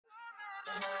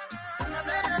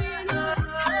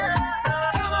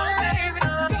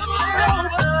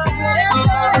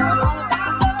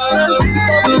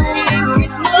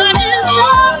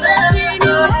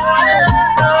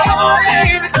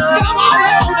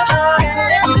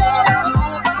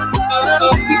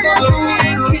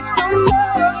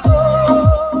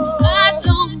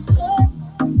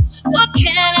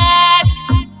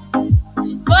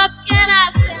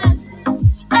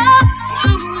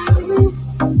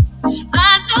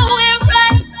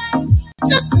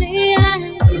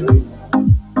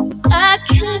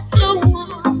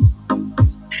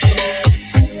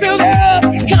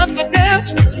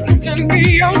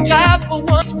On top for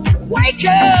once. Wake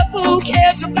up, who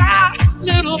cares about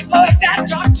little bug that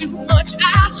talk too much?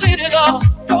 I said it all,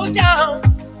 go down.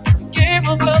 The game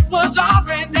of love was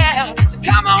already there. So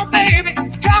come on, baby,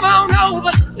 come on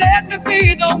over. Let me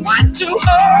be the one to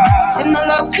hold. Send my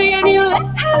love to you and you let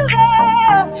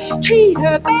her treat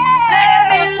her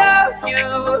bad. Let me love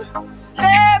you.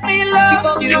 Let me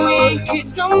love you. We ain't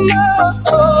kids no more.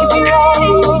 If you're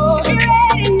ready,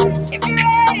 if you're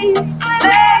ready,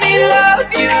 let me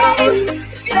love you.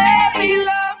 Let me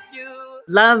love you.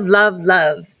 Love, love,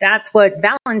 love. That's what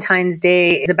Valentine's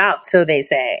Day is about, so they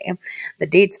say. The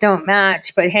dates don't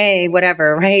match, but hey,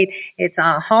 whatever, right? It's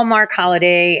a Hallmark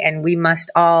holiday, and we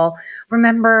must all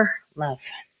remember love,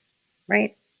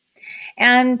 right?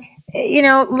 And, you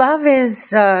know, love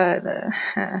is a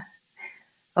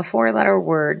four-letter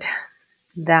word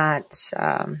that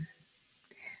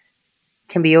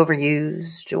can be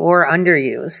overused or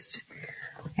underused.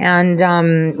 And,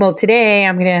 well, today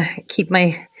I'm going to keep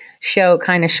my show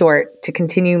kind of short to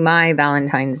continue my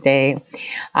Valentine's Day.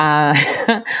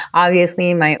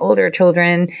 Obviously, my older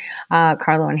children,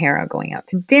 Carlo and Hera, are going out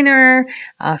to dinner.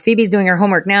 Phoebe's doing her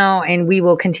homework now, and we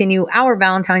will continue our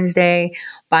Valentine's Day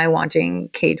by watching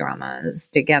K-dramas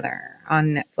together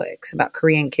on Netflix about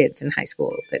Korean kids in high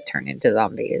school that turn into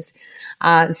zombies.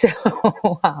 I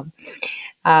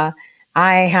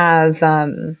have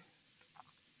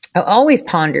always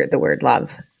pondered the word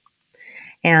love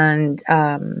and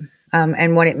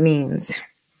what it means.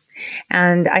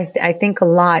 And I think a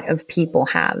lot of people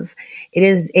have. It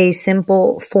is a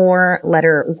simple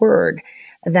 4-letter word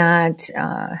that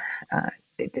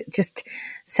it just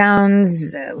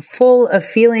sounds full of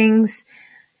feelings,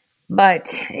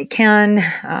 but it can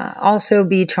also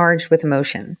be charged with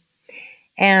emotion.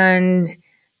 And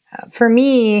for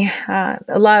me,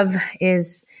 love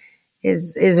is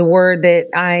a word that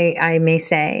I may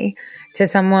say to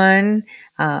someone,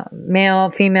 male,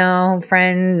 female,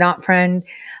 friend, not friend,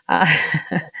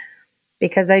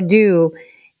 because I do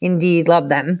indeed love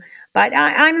them. But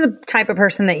I'm the type of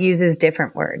person that uses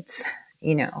different words,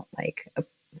 you know, like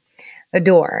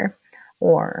adore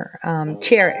or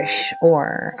cherish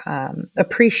or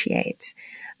appreciate,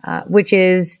 which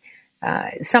is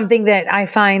something that I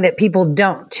find that people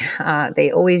don't. They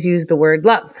always use the word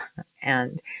love.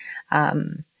 And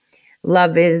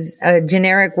love is a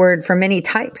generic word for many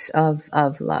types of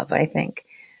love, I think.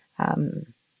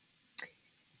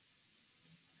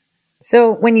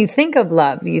 So when you think of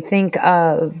love, you think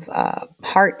of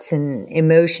hearts and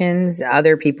emotions.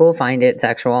 Other people find it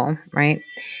sexual, right?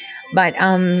 But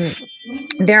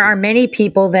there are many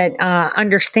people that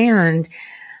understand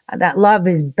that love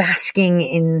is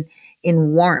basking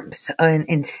in warmth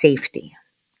and safety.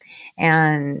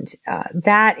 And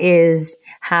that is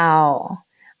how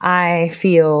I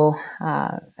feel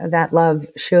that love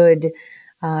should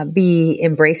be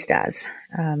embraced as.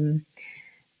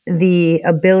 The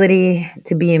ability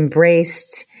to be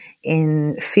embraced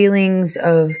in feelings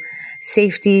of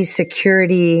safety,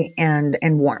 security, and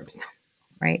warmth,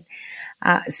 right?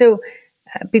 So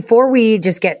before we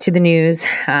just get to the news,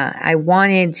 I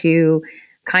wanted to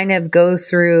kind of go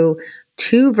through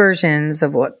 2 versions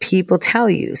of what people tell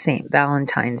you St.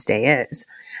 Valentine's Day is.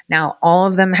 Now, all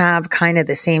of them have kind of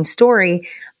the same story,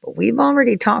 but we've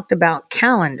already talked about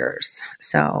calendars.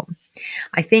 So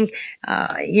I think,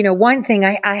 one thing,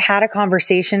 I had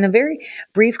a very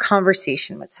brief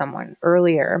conversation with someone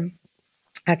earlier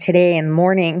today in the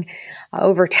morning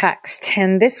over text.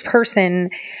 And this person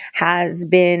has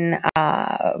been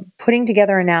putting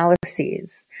together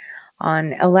analyses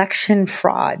on election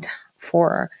fraud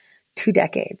for 2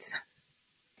 decades.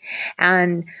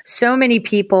 And so many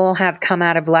people have come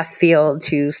out of left field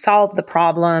to solve the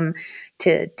problem,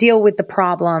 to deal with the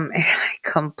problem. And I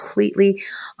completely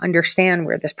understand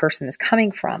where this person is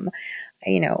coming from.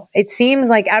 You know, it seems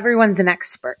like everyone's an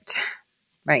expert,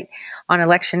 right, on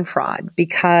election fraud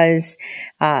because,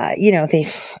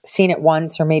 they've seen it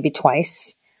once or maybe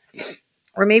twice.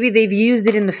 Or maybe they've used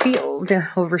it in the field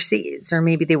overseas, or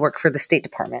maybe they work for the State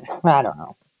Department. I don't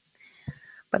know.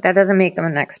 But that doesn't make them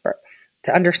an expert.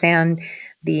 To understand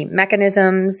the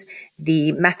mechanisms,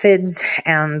 the methods,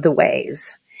 and the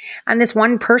ways. And this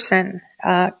one person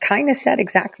kind of said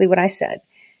exactly what I said.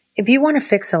 If you want to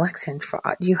fix election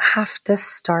fraud, you have to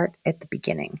start at the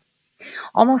beginning.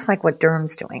 Almost like what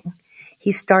Durham's doing.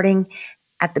 He's starting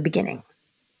at the beginning.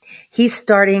 He's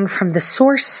starting from the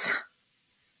source,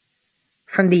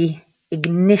 from the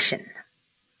ignition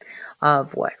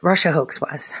of what Russia hoax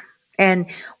was. And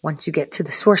once you get to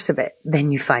the source of it,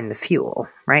 then you find the fuel,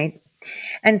 right?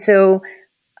 And so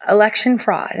election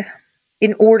fraud,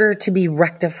 in order to be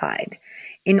rectified,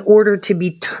 in order to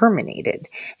be terminated,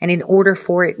 and in order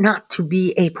for it not to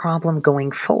be a problem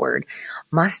going forward,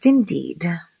 must indeed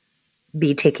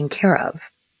be taken care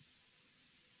of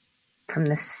from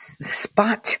the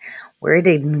spot where it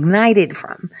ignited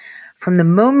from the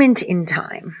moment in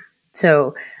time.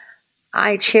 So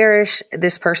I cherish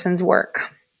this person's work.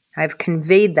 I've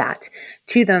conveyed that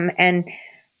to them. And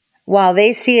while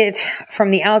they see it from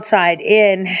the outside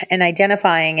in and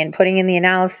identifying and putting in the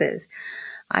analysis,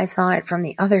 I saw it from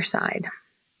the other side.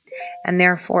 And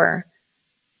therefore,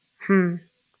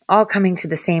 all coming to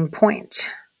the same point.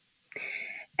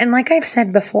 And like I've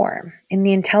said before, in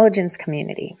the intelligence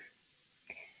community,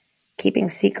 keeping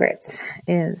secrets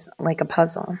is like a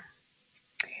puzzle.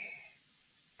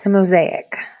 It's a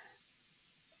mosaic.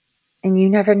 And you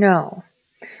never know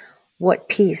what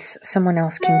piece someone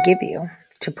else can give you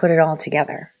to put it all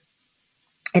together.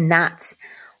 And that's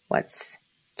what's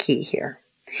key here.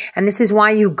 And this is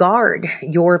why you guard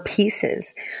your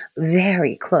pieces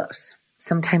very close.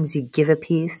 Sometimes you give a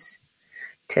piece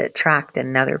to attract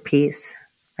another piece,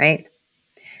 right?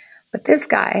 But this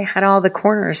guy had all the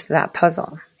corners to that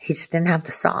puzzle. He just didn't have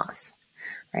the sauce,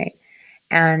 right?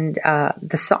 And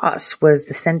the sauce was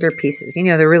the centerpieces. You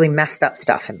know, the really messed up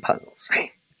stuff in puzzles,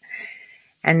 right?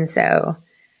 And so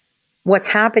what's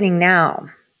happening now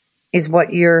is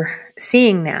what you're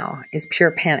seeing now is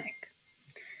pure panic.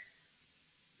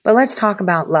 But let's talk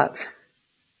about love.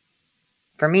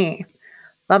 For me,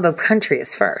 love of country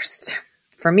is first.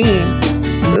 For me,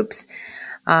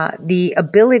 the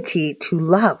ability to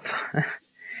love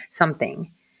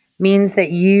something means that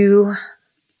you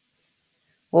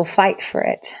will fight for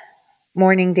it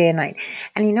morning, day, and night.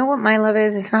 And you know what my love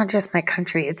is? It's not just my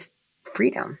country. It's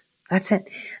freedom. That's it.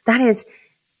 That is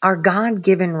our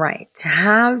God-given right to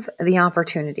have the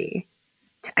opportunity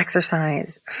to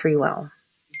exercise free will.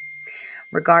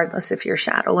 Regardless if you're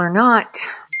chattel or not,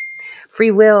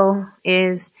 free will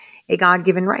is a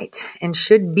God-given right and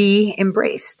should be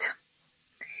embraced.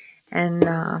 And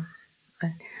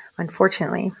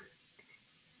unfortunately,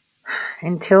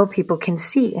 until people can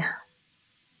see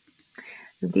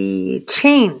the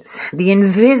chains, the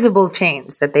invisible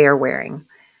chains that they are wearing,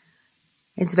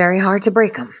 it's very hard to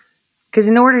break them. Because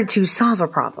in order to solve a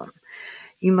problem,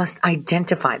 you must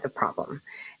identify the problem.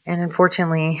 And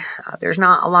unfortunately, there's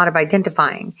not a lot of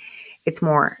identifying. It's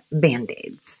more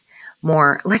Band-Aids,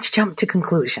 more let's jump to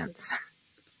conclusions.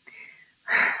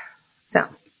 So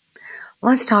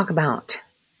let's talk about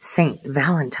Saint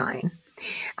Valentine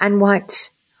and what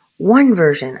one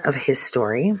version of his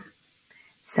story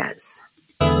says.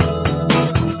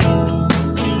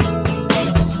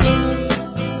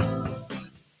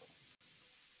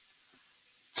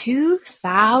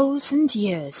 2,000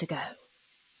 years ago,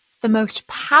 the most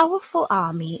powerful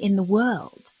army in the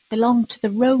world belonged to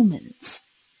the Romans.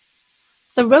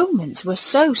 The Romans were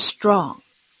so strong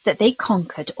that they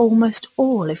conquered almost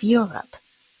all of Europe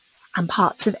and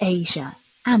parts of Asia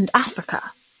and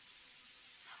Africa.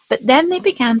 But then they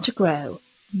began to grow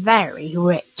very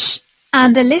rich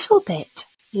and a little bit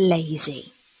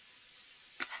lazy.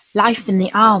 Life in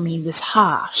the army was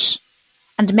harsh,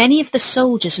 and many of the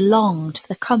soldiers longed for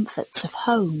the comforts of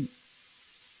home.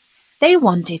 They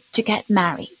wanted to get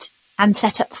married and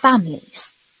set up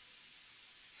families.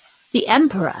 The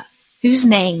emperor, whose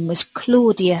name was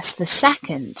Claudius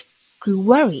II, grew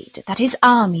worried that his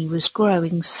army was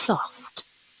growing soft,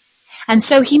 and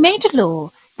so he made a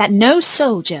law that no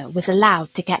soldier was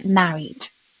allowed to get married.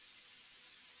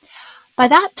 By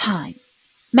that time,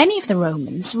 many of the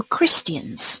Romans were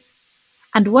Christians,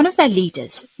 and one of their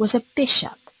leaders was a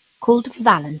bishop called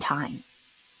Valentine.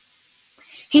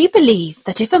 He believed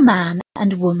that if a man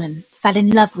and woman fell in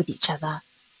love with each other,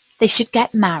 they should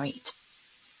get married,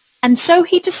 and so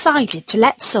he decided to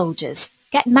let soldiers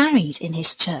get married in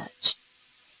his church,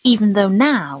 even though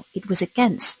now it was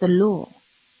against the law.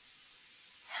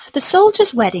 The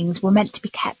soldiers' weddings were meant to be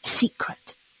kept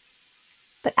secret,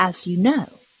 but as you know,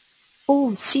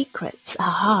 all secrets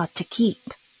are hard to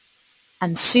keep.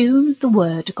 and soon the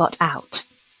word got out.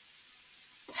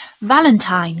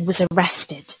 Valentine was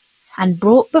arrested and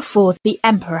brought before the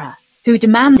emperor, who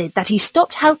demanded that he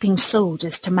stopped helping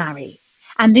soldiers to marry,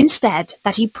 and instead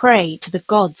that he pray to the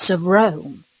gods of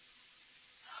Rome.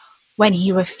 When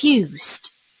he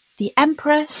refused, the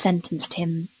emperor sentenced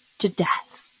him to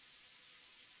death.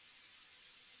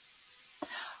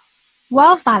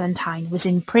 While Valentine was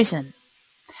in prison,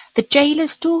 the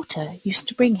jailer's daughter used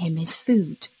to bring him his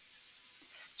food.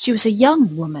 She was a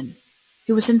young woman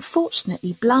who was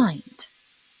unfortunately blind.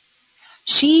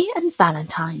 She and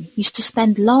Valentine used to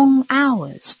spend long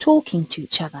hours talking to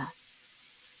each other,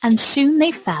 and soon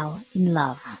they fell in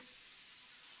love.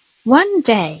 One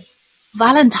day,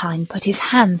 Valentine put his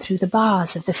hand through the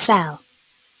bars of the cell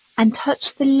and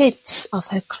touched the lids of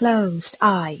her closed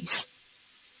eyes.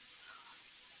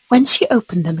 When she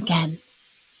opened them again,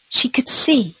 she could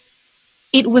see.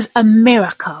 It was a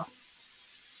miracle.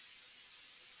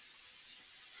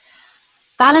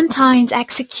 Valentine's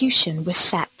execution was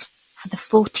set for the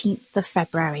 14th of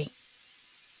February.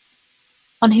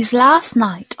 On his last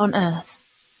night on earth,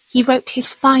 he wrote his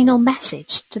final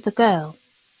message to the girl.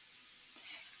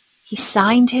 He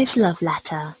signed his love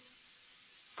letter,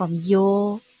 "From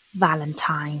your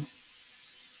Valentine."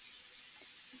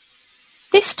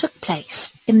 This took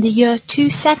place in the year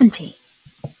 270,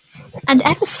 and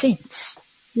ever since,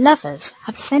 lovers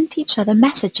have sent each other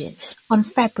messages on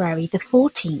February the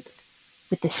 14th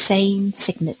with the same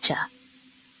signature.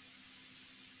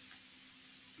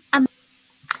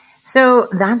 So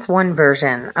that's one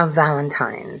version of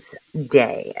Valentine's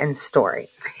Day and story.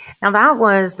 Now that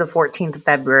was the 14th of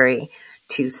February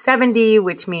 270,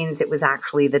 which means it was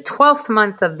actually the 12th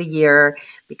month of the year,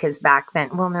 because back then,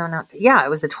 it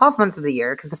was the 12th month of the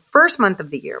year, because the first month of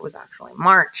the year was actually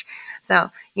March. So,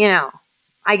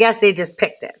 I guess they just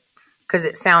picked it because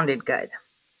it sounded good,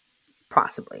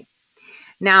 possibly.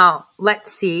 Now,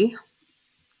 let's see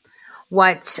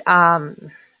what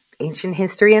Ancient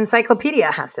History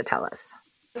Encyclopedia has to tell us.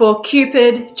 For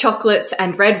Cupid, chocolates,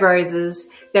 and red roses,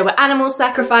 there were animal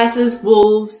sacrifices,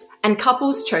 wolves, and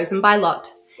couples chosen by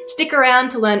lot. Stick around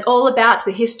to learn all about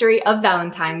the history of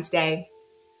Valentine's Day.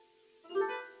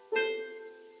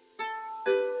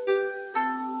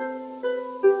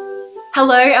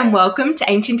 Hello and welcome to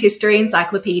Ancient History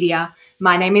Encyclopedia.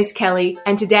 My name is Kelly,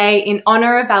 and today, in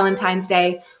honour of Valentine's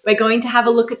Day, we're going to have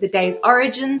a look at the day's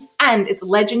origins and its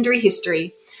legendary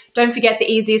history. Don't forget the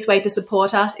easiest way to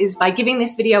support us is by giving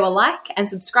this video a like and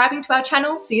subscribing to our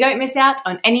channel so you don't miss out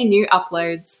on any new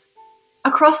uploads.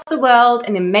 Across the world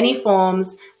and in many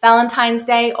forms, Valentine's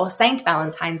Day or Saint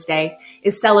Valentine's Day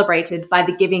is celebrated by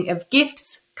the giving of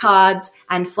gifts, cards,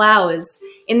 and flowers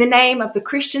in the name of the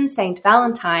Christian Saint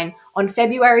Valentine on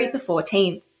February the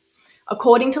 14th.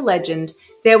 According to legend,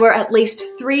 there were at least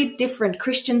 3 different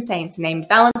Christian saints named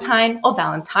Valentine or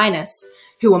Valentinus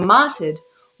who were martyred,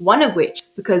 one of which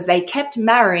because they kept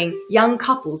marrying young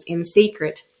couples in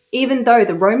secret, even though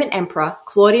the Roman Emperor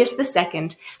Claudius II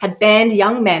had banned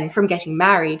young men from getting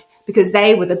married because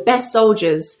they were the best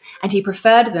soldiers and he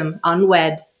preferred them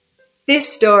unwed.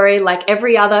 This story, like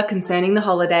every other concerning the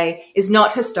holiday, is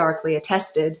not historically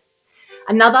attested.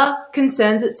 Another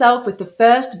concerns itself with the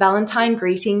first Valentine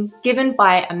greeting given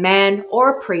by a man or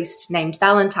a priest named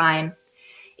Valentine.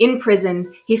 In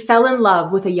prison, he fell in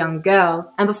love with a young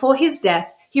girl, and before his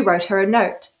death, he wrote her a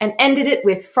note and ended it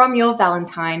with "From your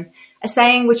Valentine," a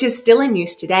saying which is still in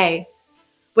use today.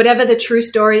 Whatever the true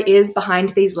story is behind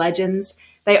these legends,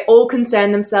 they all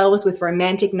concern themselves with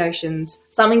romantic notions,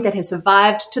 something that has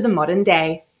survived to the modern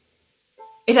day.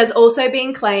 It has also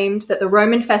been claimed that the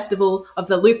Roman festival of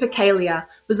the Lupercalia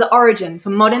was the origin for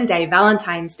modern-day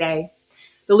Valentine's Day.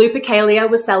 The Lupercalia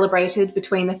was celebrated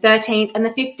between the 13th and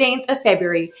the 15th of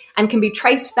February and can be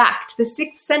traced back to the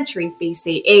 6th century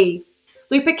BCE.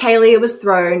 Lupercalia was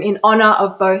thrown in honour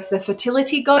of both the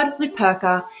fertility god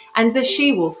Luperca and the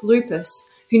she-wolf Lupus,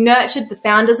 who nurtured the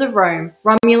founders of Rome,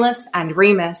 Romulus and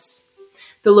Remus.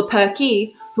 The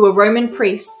Luperci, who were Roman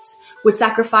priests, would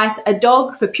sacrifice a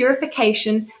dog for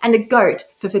purification and a goat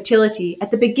for fertility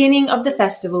at the beginning of the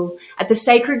festival at the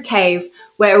sacred cave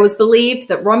where it was believed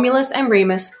that Romulus and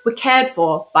Remus were cared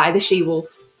for by the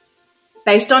she-wolf.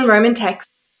 Based on Roman texts,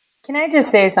 Can I just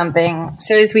say something?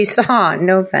 So as we saw,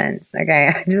 no offense, okay,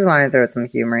 I just want to throw some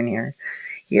humor in here.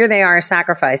 Here they are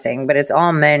sacrificing, but it's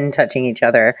all men touching each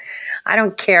other. I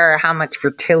don't care how much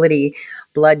fertility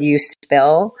blood you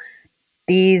spill.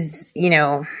 These,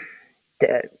 no,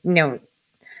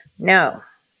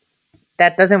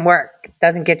 that doesn't work. It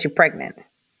doesn't get you pregnant.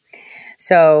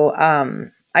 So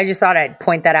I just thought I'd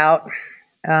point that out.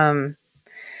 The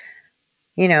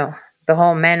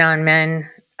whole men on men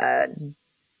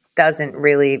doesn't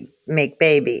really make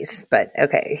babies. But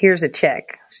okay, here's a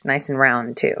chick. It's nice and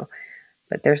round too.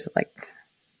 But there's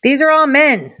these are all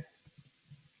men.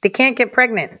 They can't get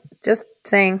pregnant. Just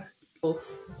saying.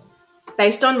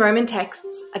 Based on Roman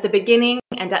texts, at the beginning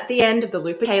and at the end of the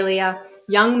Lupercalia,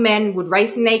 young men would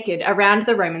race naked around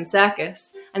the Roman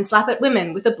circus and slap at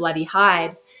women with a bloody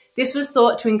hide. This was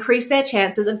thought to increase their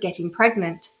chances of getting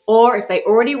pregnant, or if they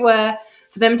already were,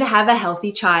 for them to have a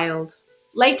healthy child.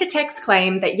 Later texts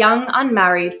claim that young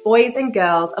unmarried boys and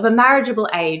girls of a marriageable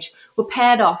age were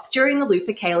paired off during the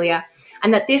Lupercalia,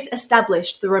 and that this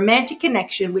established the romantic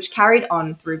connection which carried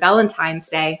on through Valentine's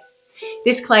Day.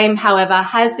 This claim, however,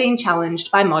 has been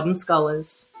challenged by modern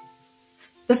scholars.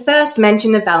 The first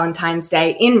mention of Valentine's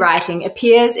Day in writing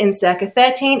appears in circa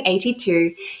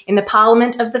 1382 in the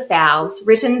Parliament of the Fowls,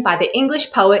 written by the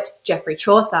English poet Geoffrey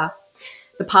Chaucer.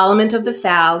 The Parliament of the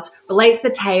Fowls relates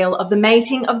the tale of the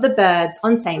mating of the birds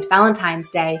on St. Valentine's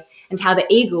Day, and how the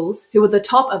eagles, who were the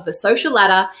top of the social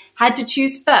ladder, had to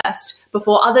choose first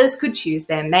before others could choose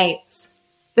their mates.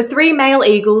 The three male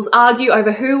eagles argue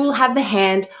over who will have the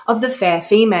hand of the fair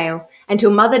female,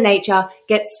 until Mother Nature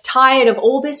gets tired of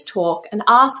all this talk and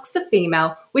asks the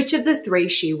female which of the three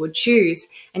she would choose,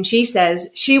 and she says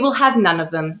she will have none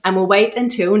of them and will wait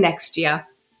until next year.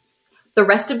 The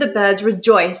rest of the birds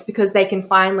rejoice because they can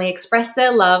finally express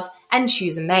their love and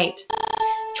choose a mate.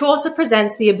 Chaucer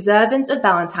presents the observance of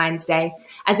Valentine's Day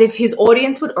as if his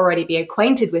audience would already be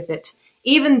acquainted with it,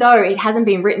 even though it hasn't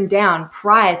been written down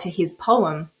prior to his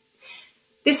poem.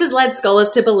 This has led scholars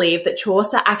to believe that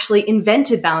Chaucer actually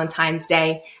invented Valentine's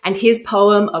Day, and his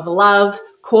poem of love,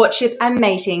 courtship, and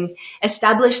mating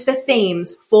established the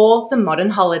themes for the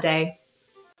modern holiday.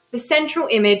 The central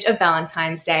image of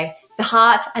Valentine's Day, the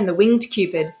heart and the winged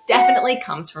Cupid, definitely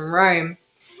comes from Rome.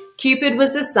 Cupid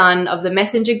was the son of the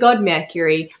messenger god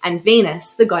Mercury and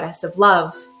Venus, the goddess of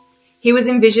love. He was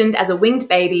envisioned as a winged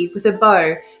baby with a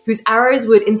bow whose arrows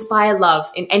would inspire love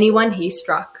in anyone he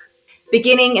struck.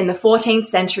 Beginning in the 14th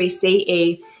century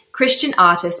CE, Christian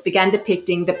artists began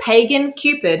depicting the pagan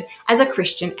Cupid as a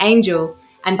Christian angel,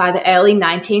 and by the early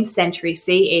 19th century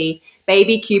CE,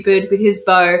 baby Cupid with his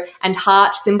bow and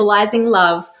heart symbolizing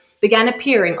love began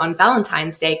appearing on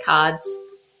Valentine's Day cards.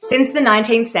 Since the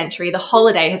 19th century, the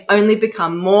holiday has only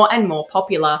become more and more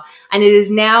popular, and it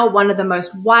is now one of the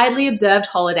most widely observed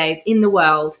holidays in the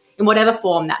world, in whatever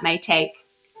form that may take.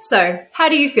 So, how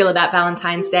do you feel about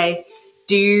Valentine's Day?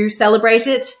 Do you celebrate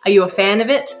it? Are you a fan of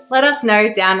it? Let us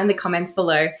know down in the comments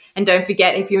below. And don't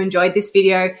forget, if you enjoyed this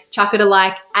video, chuck it a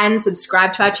like and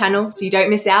subscribe to our channel so you don't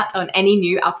miss out on any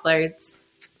new uploads.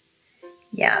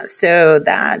 Yeah, so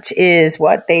that is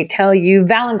what they tell you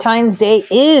Valentine's Day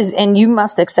is, and you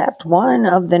must accept one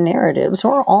of the narratives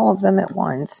or all of them at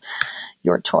once.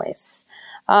 Your choice.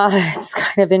 It's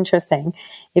kind of interesting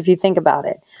if you think about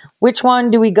it. Which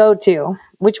one do we go to?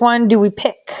 Which one do we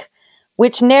pick?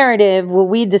 Which narrative will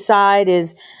we decide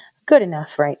is good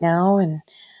enough right now and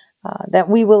that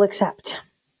we will accept?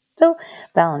 So,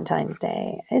 Valentine's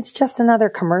Day, it's just another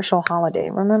commercial holiday.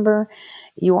 Remember,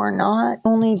 you are not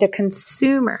only the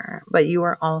consumer, but you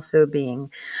are also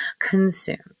being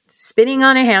consumed. Spinning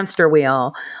on a hamster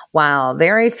wheel while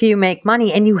very few make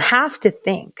money. And you have to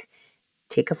think,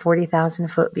 take a 40,000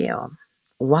 foot view.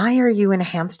 Why are you in a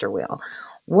hamster wheel?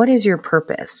 What is your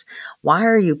purpose? Why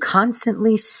are you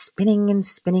constantly spinning and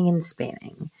spinning and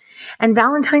spinning? And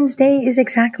Valentine's Day is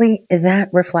exactly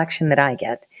that reflection that I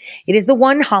get. It is the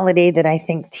one holiday that I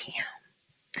think,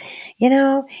 damn, you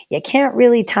know, you can't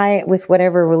really tie it with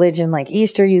whatever religion like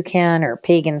Easter you can, or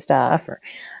pagan stuff, or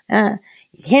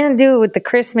you can't do it with the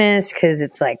Christmas because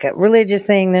it's like a religious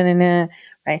thing,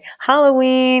 right?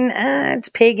 Halloween, it's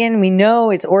pagan. We know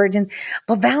its origin,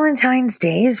 but Valentine's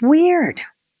Day is weird.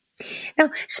 Now,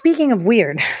 speaking of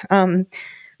weird,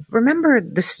 remember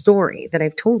the story that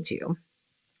I've told you,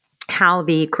 how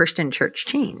the Christian church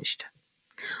changed.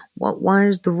 What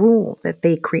was the rule that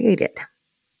they created?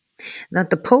 That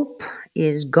the Pope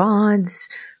is God's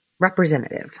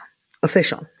representative,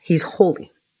 official. He's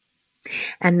holy.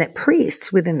 And that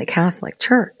priests within the Catholic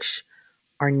Church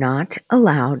are not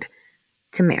allowed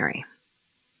to marry.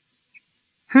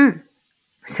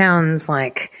 Sounds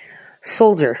like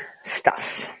soldier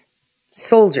stuff.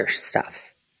 Soldier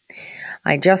stuff.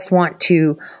 I just want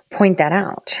to point that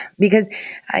out because,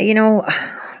 a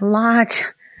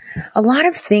lot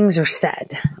of things are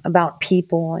said about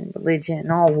people and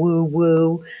religion, all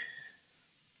woo-woo.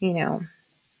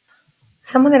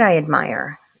 Someone that I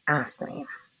admire asked me,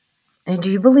 do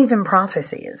you believe in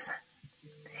prophecies?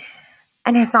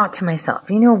 And I thought to myself,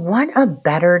 what a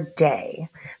better day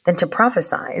than to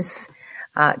prophesize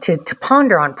to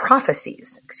ponder on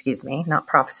prophecies, not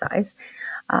prophesize,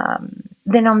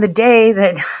 then on the day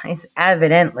that is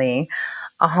evidently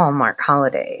a Hallmark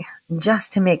holiday,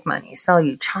 just to make money, sell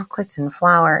you chocolates and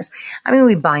flowers. I mean,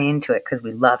 we buy into it because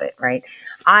we love it, right?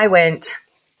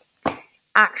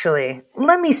 Actually,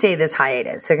 let me say this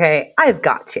hiatus, okay? I've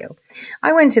got to.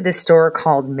 I went to this store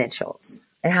called Mitchell's.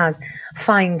 It has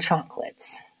fine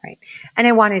chocolates, right? And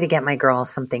I wanted to get my girl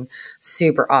something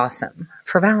super awesome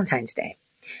for Valentine's Day.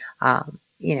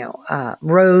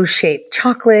 Rose-shaped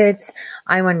chocolates.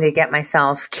 I wanted to get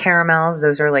myself caramels.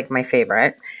 Those are like my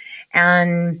favorite.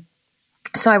 And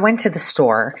so I went to the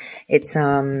store. It's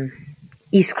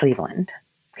East Cleveland,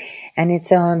 and it's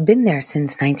been there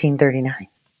since 1939.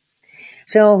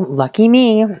 So lucky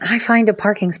me, I find a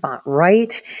parking spot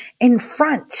right in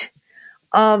front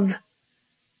of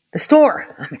the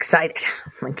store. I'm excited.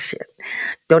 I'm like, shit,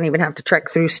 don't even have to trek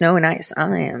through snow and ice.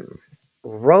 I am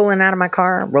rolling out of my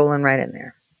car, rolling right in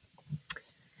there.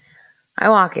 I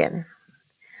walk in.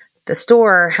 The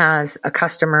store has a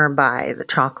customer buy the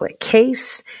chocolate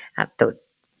case at the,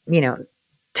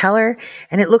 teller,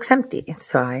 and it looks empty.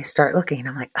 So I start looking, and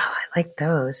I'm like, oh, I like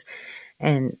those.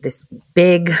 And this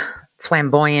big,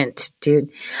 flamboyant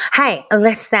dude, hey,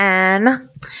 listen,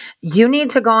 you need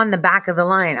to go on the back of the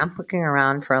line. I'm looking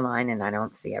around for a line, and I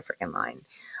don't see a freaking line.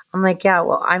 I'm like, yeah,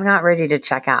 well, I'm not ready to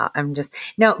check out.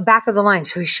 Back of the line.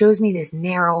 So he shows me this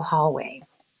narrow hallway.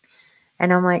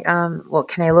 And I'm like, well,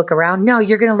 can I look around? No,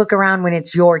 you're going to look around when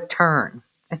it's your turn.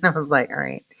 And I was like, all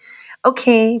right,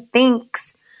 okay,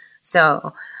 thanks.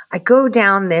 So I go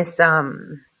down this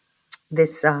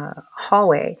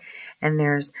hallway, and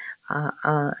there's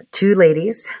two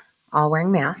ladies all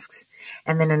wearing masks,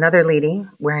 and then another lady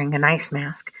wearing a nice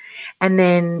mask. And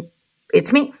then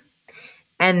it's me.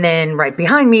 And then right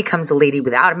behind me comes a lady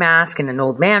without a mask and an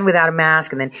old man without a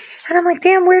mask. And I'm like,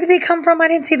 damn, where did they come from? I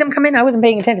didn't see them come in. I wasn't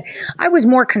paying attention. I was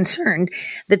more concerned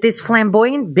that this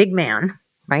flamboyant big man,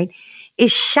 right,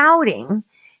 is shouting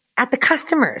at the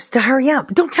customers to hurry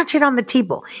up. Don't touch it on the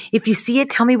table. If you see it,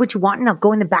 tell me what you want, and I'll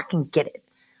go in the back and get it.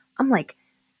 I'm like,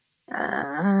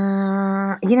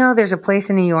 there's a place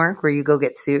in New York where you go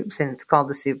get soups, and it's called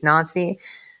the Soup Nazi.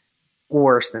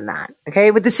 Worse than that.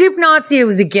 Okay. With the Soup Nazi, it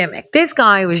was a gimmick. This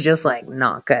guy was just like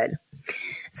not good.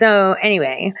 So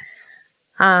anyway,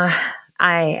 the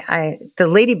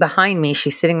lady behind me,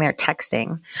 she's sitting there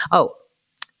texting. Oh,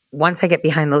 once I get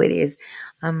behind the ladies,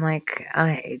 I'm like,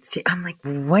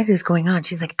 what is going on?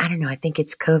 She's like, I don't know. I think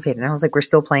it's COVID. And I was like, we're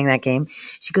still playing that game.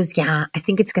 She goes, yeah, I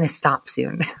think it's going to stop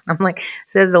soon. I'm like,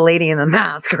 says the lady in the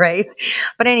mask, right?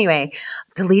 But anyway,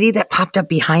 the lady that popped up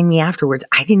behind me afterwards,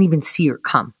 I didn't even see her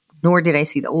come. Nor did I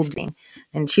see the old lady.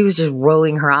 And she was just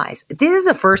rolling her eyes. This is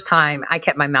the first time I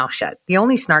kept my mouth shut. The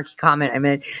only snarky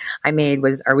comment I made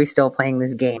was, are we still playing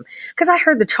this game? Because I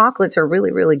heard the chocolates are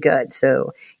really, really good.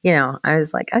 So, I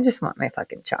was like, I just want my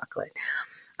fucking chocolate.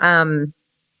 So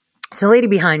the lady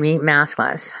behind me,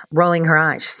 maskless, rolling her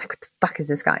eyes. She's like, what the fuck is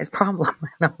this guy's problem?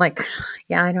 And I'm like,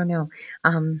 yeah, I don't know.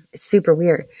 It's super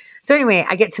weird. So anyway,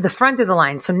 I get to the front of the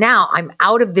line. So now I'm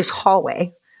out of this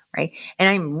hallway. Right. And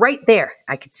I'm right there.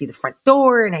 I could see the front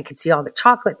door, and I could see all the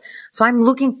chocolate. So I'm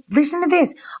looking, listen to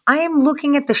this. I am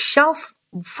looking at the shelf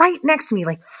right next to me,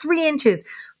 like 3 inches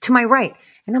to my right.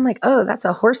 And I'm like, oh, that's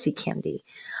a horsey candy.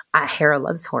 Hera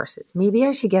loves horses. Maybe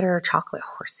I should get her a chocolate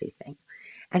horsey thing.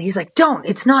 And he's like, don't,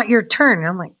 it's not your turn. And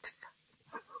I'm like,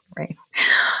 right.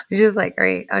 He's just like, all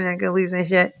right, I'm not going to lose my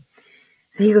shit.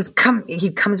 So he goes, he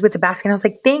comes with the basket. And I was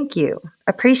like, thank you.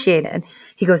 Appreciate it.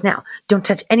 He goes, now, don't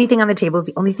touch anything on the tables.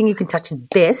 The only thing you can touch is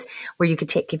this, where you could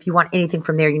take, if you want anything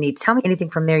from there, you need to tell me. Anything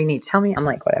from there, you need to tell me. I'm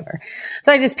like, whatever.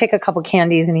 So I just pick a couple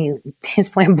candies, and his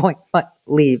flamboyant butt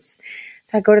leaves.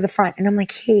 So I go to the front, and I'm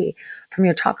like, hey, from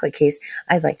your chocolate case,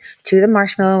 I'd like 2 of the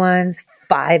marshmallow ones,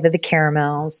 5 of the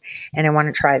caramels, and I want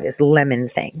to try this lemon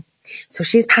thing. So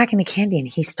she's packing the candy, and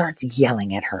he starts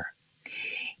yelling at her.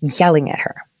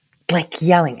 Like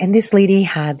yelling. And this lady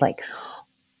had like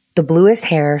the bluest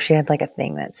hair. She had like a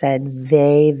thing that said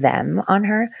they, them on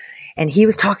her. And he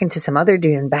was talking to some other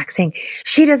dude in the back saying,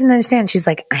 she doesn't understand. She's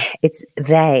like, it's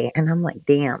they. And I'm like,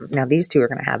 damn, now these two are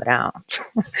going to have it out.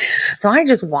 So I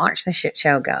just watched the shit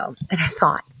show go. And I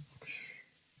thought,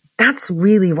 that's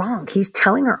really wrong. He's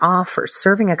telling her off for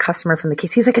serving a customer from the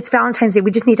case. He's like, it's Valentine's Day.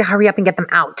 We just need to hurry up and get them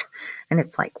out. And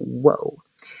it's like, whoa.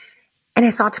 And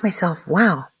I thought to myself,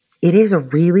 wow. It is a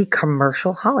really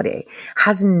commercial holiday.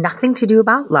 Has nothing to do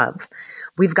about love.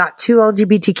 We've got 2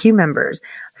 LGBTQ members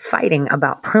fighting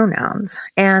about pronouns,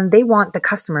 and they want the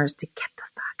customers to get the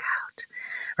fuck out,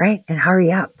 right? And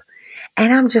hurry up.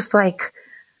 And I'm just like,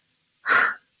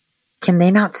 can they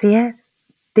not see it?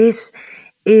 This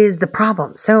is the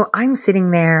problem. So I'm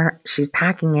sitting there, she's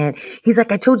packing it. He's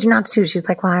like, I told you not to. She's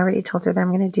like, well, I already told her that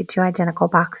I'm going to do 2 identical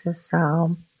boxes.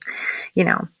 So, you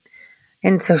know,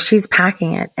 and so she's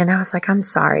packing it. And I was like, I'm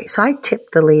sorry. So I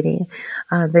tipped the lady,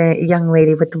 the young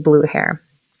lady with the blue hair.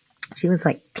 She was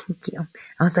like, thank you.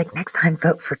 I was like, next time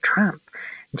vote for Trump.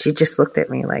 And she just looked at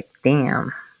me like,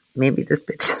 damn, maybe this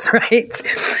bitch is right.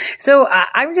 So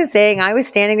I'm just saying, I was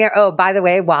standing there. Oh, by the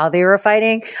way, while they were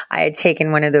fighting, I had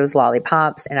taken one of those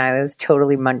lollipops and I was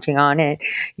totally munching on it,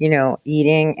 you know,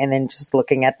 eating and then just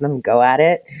looking at them go at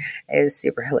it. It was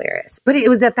super hilarious. But it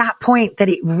was at that point that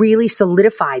it really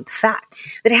solidified the fact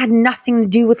that it had nothing to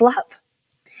do with love.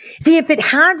 See, if it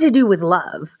had to do with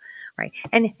love, right?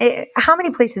 And how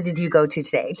many places did you go to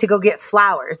today to go get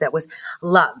flowers that was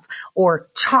love or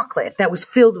chocolate that was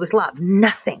filled with love?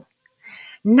 Nothing.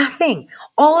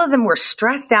 All of them were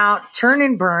stressed out, churn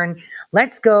and burn.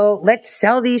 Let's go. Let's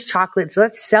sell these chocolates.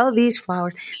 Let's sell these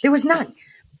flowers. There was none.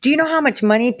 Do you know how much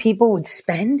money people would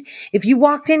spend if you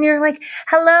walked in? You're like,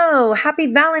 hello, happy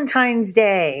Valentine's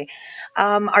Day.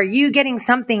 Are you getting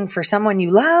something for someone you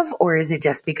love, or is it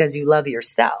just because you love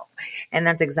yourself? And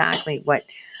that's exactly what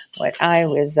I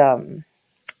was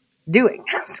doing.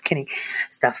 I was kidding.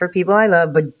 Stuff for people I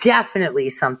love, but definitely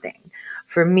something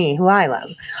for me who I love.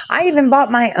 I even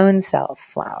bought my own self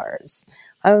flowers.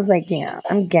 I was like, yeah,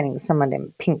 I'm getting some of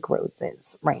them pink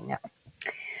roses right now.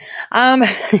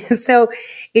 So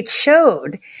it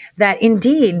showed that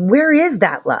indeed, where is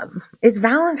that love? It's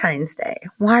Valentine's Day.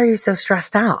 Why are you so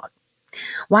stressed out?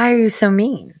 Why are you so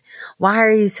mean? Why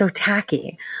are you so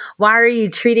tacky? Why are you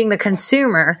treating the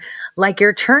consumer like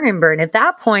you're churn and burn? At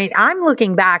that point, I'm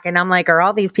looking back and I'm like, are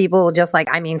all these people just like,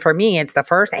 I mean, for me, it's the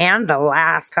first and the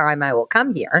last time I will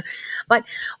come here. But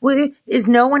is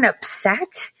no one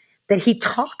upset that he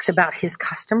talks about his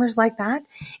customers like that?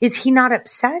 Is he not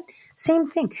upset? Same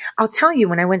thing. I'll tell you,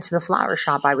 when I went to the flower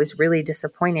shop, I was really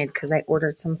disappointed because I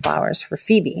ordered some flowers for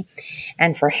Phoebe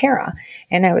and for Hera.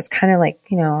 And I was kind of like,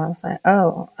 you know, I was like,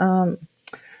 oh,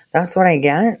 that's what I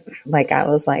get. Like, I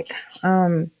was like,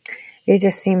 it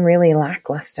just seemed really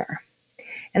lackluster.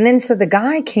 And then so the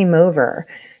guy came over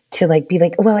to like be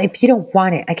like, well, if you don't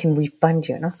want it, I can refund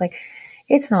you. And I was like,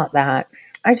 it's not that.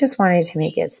 I just wanted to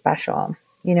make it special.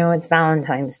 You know, it's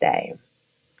Valentine's Day.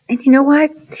 And you know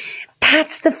what?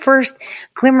 That's the first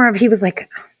glimmer of, he was like,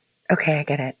 okay, I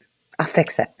get it. I'll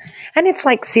fix it. And it's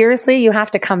like, seriously, you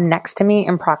have to come next to me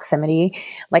in proximity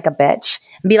like a bitch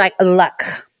and be like,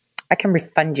 look, I can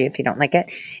refund you if you don't like it,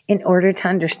 in order to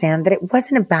understand that it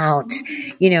wasn't about,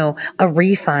 you know, a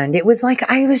refund. It was like,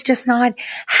 I was just not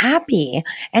happy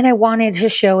and I wanted to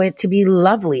show it to be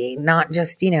lovely, not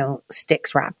just, you know,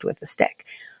 sticks wrapped with a stick.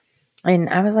 And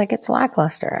I was like, it's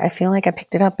lackluster. I feel like I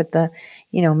picked it up at the,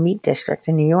 you know, meat district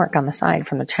in New York on the side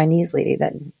from the Chinese lady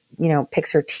that, you know,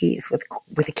 picks her teeth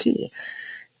with a key.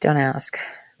 Don't ask.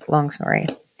 Long story.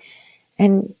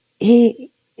 And he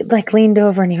like leaned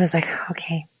over and he was like,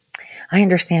 okay, I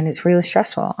understand it's really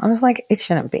stressful. I was like, it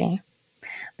shouldn't be.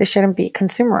 This shouldn't be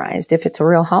consumerized if it's a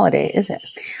real holiday, is it?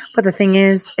 But the thing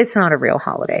is, it's not a real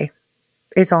holiday.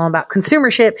 It's all about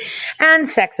consumership and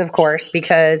sex, of course,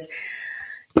 because,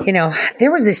 you know,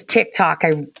 there was this TikTok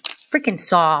I freaking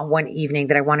saw one evening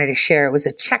that I wanted to share. It was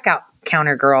a checkout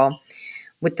counter girl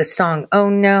with the song, oh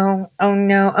no, oh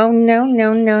no, oh no,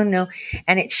 no, no, no.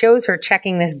 And it shows her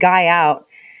checking this guy out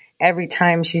every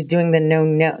time she's doing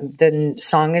the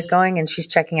song is going, and she's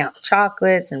checking out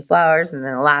chocolates and flowers. And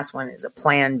then the last one is a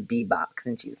Plan B box.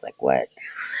 And she was like, what?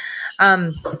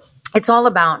 It's all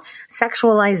about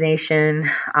sexualization,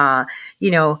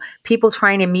 you know, people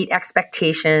trying to meet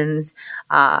expectations,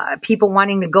 people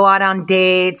wanting to go out on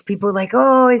dates, people like,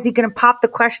 oh, is he going to pop the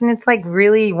question? It's like,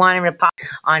 really, you want him to pop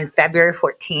on February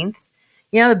 14th?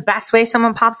 You know, the best way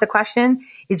someone pops the question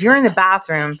is you're in the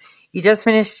bathroom, you just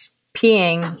finished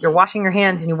peeing, you're washing your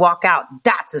hands and you walk out.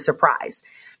 That's a surprise.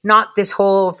 Not this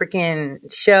whole freaking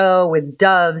show with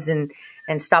doves and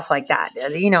stuff like that.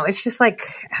 You know, it's just like,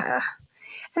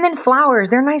 and then flowers,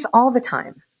 they're nice all the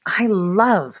time. I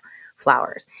love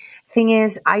flowers. Thing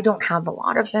is, I don't have a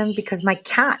lot of them because my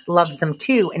cat loves them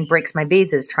too and breaks my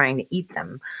vases trying to eat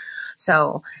them.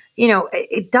 So, you know,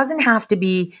 it doesn't have to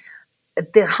be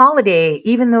the holiday,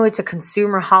 even though it's a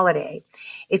consumer holiday.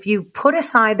 If you put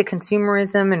aside the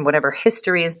consumerism and whatever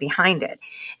history is behind it,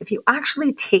 if you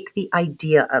actually take the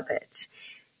idea of it,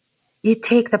 you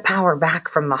take the power back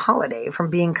from the holiday, from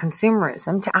being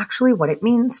consumerism to actually what it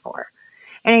means for.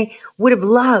 And I would have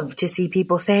loved to see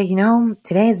people say, you know,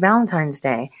 today is Valentine's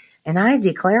Day and I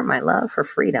declare my love for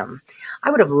freedom. I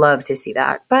would have loved to see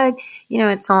that. But, you know,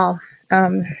 it's all,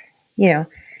 you know,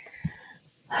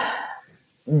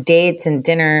 dates and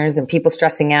dinners and people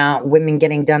stressing out, women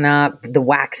getting done up, the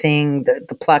waxing,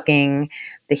 the plucking,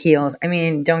 the heels. I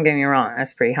mean, don't get me wrong,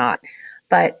 that's pretty hot.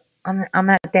 But on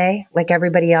that day, like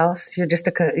everybody else, you're just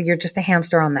a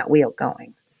hamster on that wheel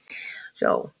going.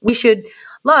 So we should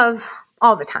love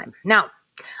all the time. Now,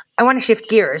 I want to shift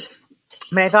gears,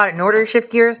 but I thought in order to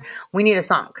shift gears, we need a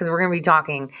song because we're going to be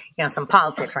talking, some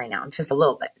politics right now, just a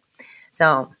little bit.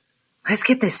 So let's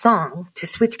get this song to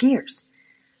switch gears.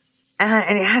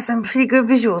 And it has some pretty good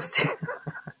visuals too.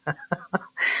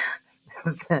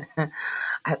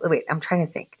 Wait, I'm trying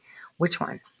to think. Which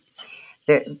one?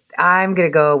 I'm going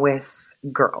to go with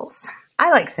Girls. I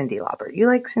like Cyndi Lauper. You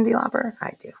like Cyndi Lauper?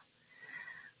 I do.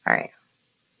 All right,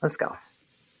 let's go.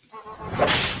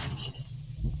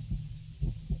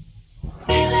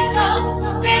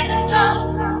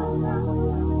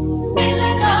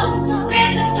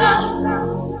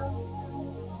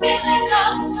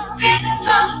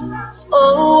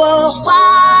 Oh,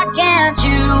 why can't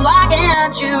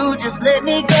you just let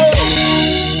me go?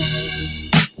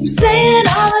 Saying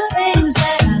all the things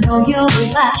that I know you'll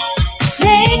like,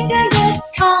 make a good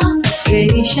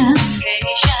conversation.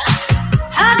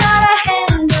 I gotta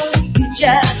handle you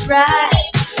just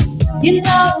right. You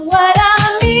know what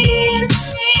I mean.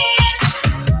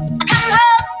 Come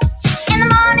home in the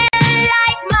morning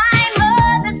like my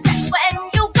mother says, when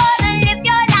you gonna live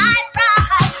your life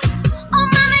right. Oh,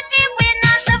 mama, dear, we're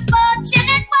not the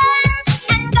fortunate ones,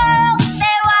 and girls,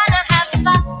 they wanna have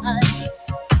fun.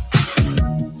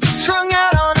 Strung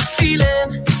out on a feeling,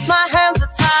 my hands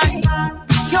are tied,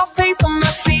 your face on my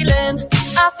ceiling,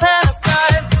 I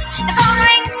fantasize. The phone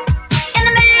rings in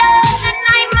the middle of the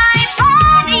night, my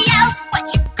body yells, what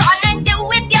you gonna do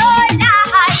with your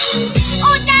life?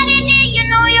 Oh, daddy, dear, you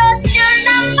know you're still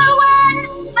number one,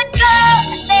 but girls,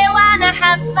 they wanna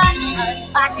have fun.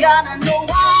 I gotta know,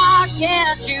 why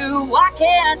can't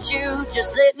you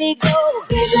just let me go?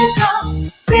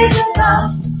 Physical,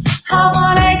 I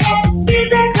wanna get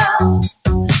physical.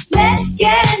 Let's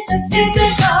get into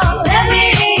physical. Let me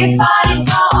hear your body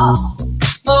talk.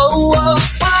 Oh,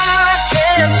 why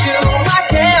can't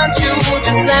you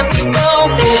just let me go?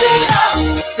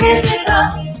 Physical,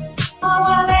 I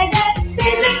wanna get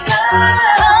physical.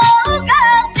 Oh,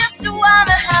 girls just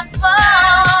wanna have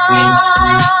fun.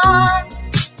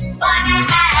 Wanna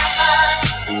have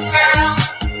fun, girls.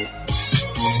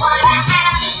 Wanna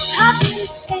have I've been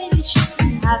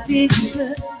patient, I've been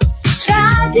good.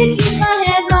 Tried to keep my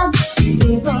hands on the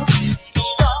table.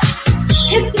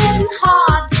 It's getting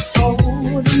hard to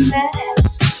hold a mess.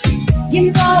 You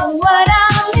know what I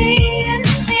mean.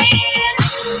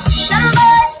 some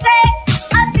boys take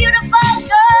a beautiful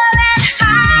girl and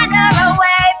hide her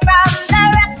away from the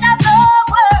rest of the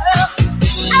world.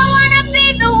 I wanna be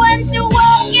the one to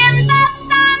walk in the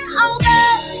sun. Oh,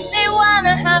 girls, they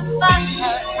wanna have fun.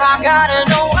 I gotta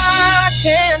know, why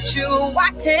can't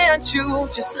you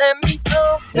just let me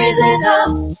go?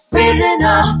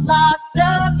 Prisoner, locked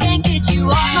up, can't get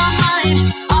you off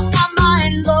my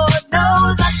mind. Lord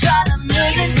knows I tried a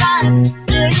million times.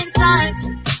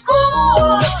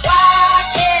 Oh, why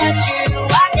can't you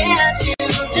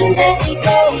just let me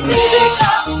go?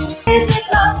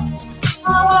 Physical, I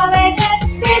wanna get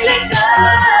physical.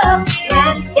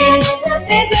 Let's get into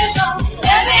physical.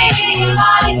 Let me hear your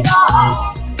body talk.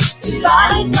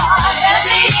 Body talk, let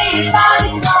me hear your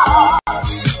body talk.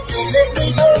 Let me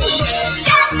go.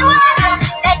 Just wanna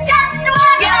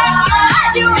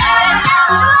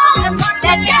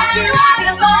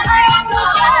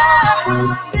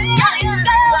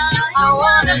I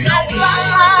wanna have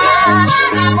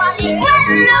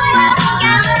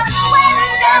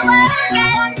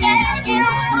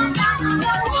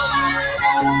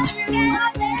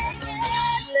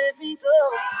let me go.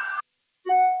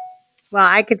 Well,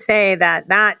 I could say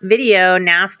that video,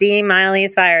 nasty Miley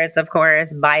Cyrus, of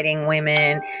course, biting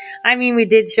women. I mean, we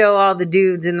did show all the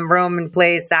dudes in the Roman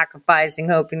place sacrificing,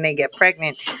 hoping they get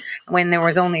pregnant when there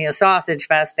was only a sausage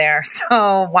fest there.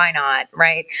 So why not,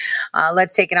 right?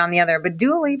 Let's take it on the other. But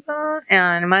Dua Lipa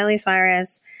and Miley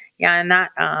Cyrus, yeah, and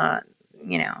that,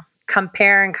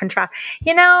 compare and contrast.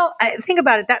 Think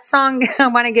about it. That song, I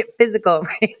want to get physical,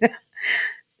 right?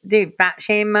 Dude, fat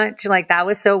shame much? Like, that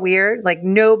was so weird. Like,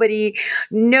 nobody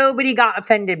got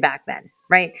offended back then,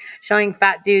 right? Showing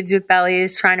fat dudes with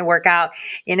bellies trying to work out.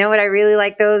 You know what? I really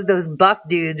like those buff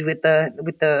dudes with the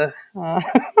with the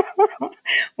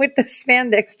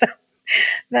spandex stuff.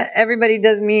 That everybody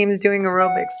does memes doing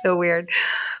aerobics. So weird.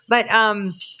 But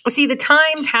see, the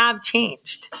times have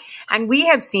changed, and we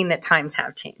have seen that times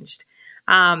have changed.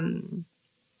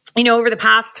 Over the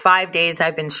past 5 days,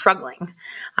 I've been struggling,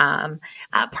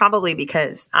 probably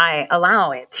because I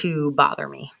allow it to bother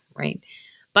me, right?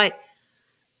 But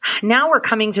now we're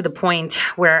coming to the point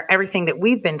where everything that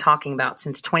we've been talking about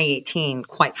since 2018,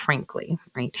 quite frankly,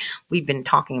 right? We've been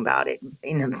talking about it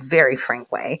in a very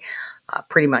frank way,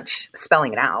 pretty much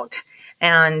spelling it out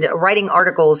and writing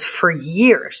articles for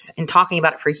years and talking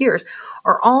about it for years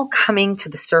are all coming to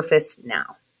the surface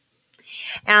now.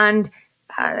 And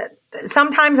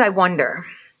sometimes I wonder,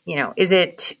 is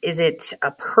it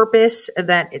a purpose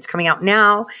that it's coming out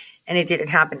now and it didn't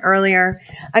happen earlier?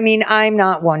 I mean, I'm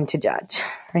not one to judge,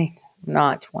 right?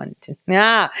 Not one to,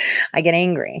 I get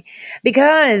angry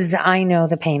because I know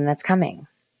the pain that's coming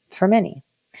for many.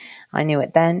 I knew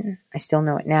it then. I still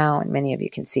know it now. And many of you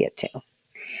can see it too.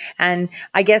 And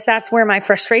I guess that's where my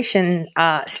frustration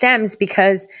stems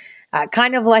because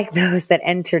kind of like those that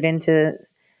entered into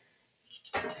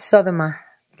Sodom and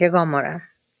Gomorrah.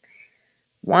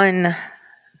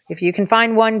 If you can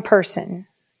find one person,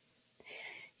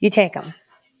 you take them.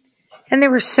 And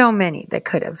there were so many that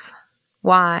could have.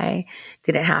 Why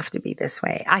did it have to be this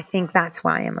way? I think that's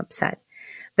why I'm upset.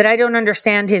 That I don't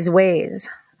understand his ways,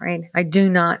 right? I do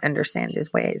not understand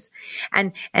his ways.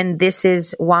 And this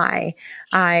is why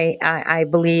I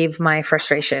believe my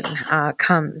frustration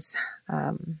comes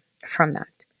from that.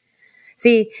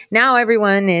 See, now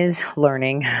everyone is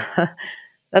learning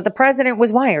that the president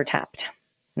was wiretapped.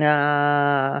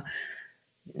 How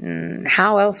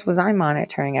else was I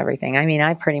monitoring everything? I mean,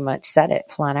 I pretty much said it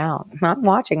flat out. I'm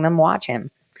watching them watch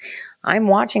him. I'm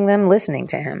watching them listening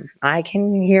to him. I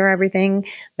can hear everything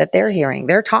that they're hearing.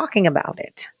 They're talking about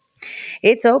it.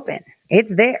 It's open.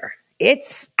 It's there.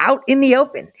 It's out in the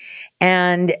open.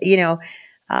 And,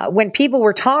 when people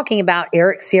were talking about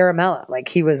Eric Ciaramella, like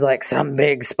he was like some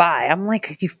big spy, I'm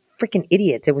like, you freaking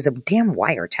idiots. It was a damn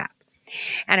wiretap.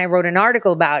 And I wrote an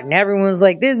article about it, and everyone was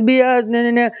like, this BS,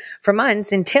 no, for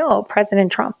months until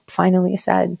President Trump finally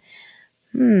said,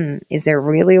 is there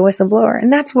really a whistleblower?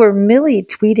 And that's where Milley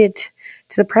tweeted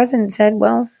to the president and said,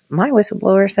 well, my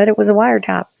whistleblower said it was a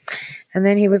wiretap. And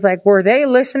then he was like, were they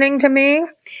listening to me?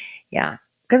 Yeah,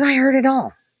 because I heard it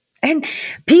all. And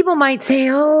people might say,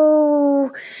 oh,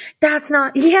 that's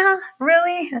not, yeah,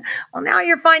 really? Well, now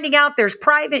you're finding out there's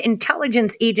private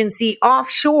intelligence agency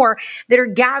offshore that are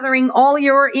gathering all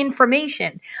your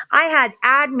information. I had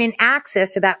admin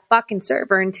access to that fucking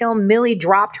server until Milley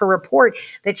dropped her report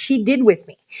that she did with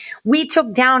me. We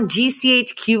took down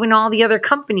GCHQ and all the other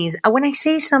companies. When I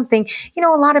say something, a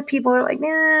lot of people are like,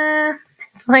 nah,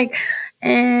 it's like,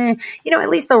 at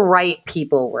least the right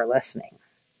people were listening.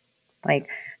 Like,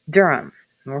 Durham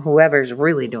or whoever's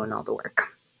really doing all the work,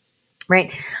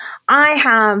 right? I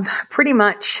have pretty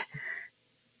much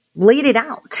laid it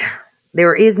out.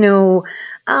 There is no,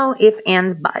 ifs,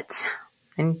 ands, buts.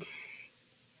 And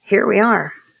here we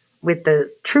are with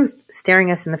the truth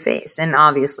staring us in the face. And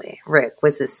obviously, Rick,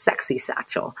 with his sexy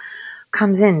satchel,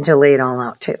 comes in to lay it all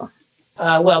out too.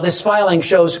 This filing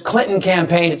shows Clinton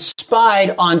campaign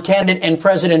spied on candidate and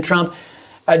President Trump.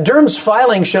 Durham's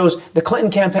filing shows the Clinton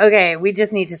campaign. Okay, we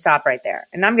just need to stop right there.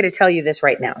 And I'm going to tell you this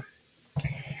right now.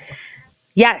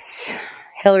 Yes,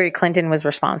 Hillary Clinton was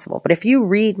responsible. But if you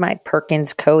read my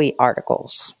Perkins Coie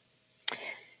articles,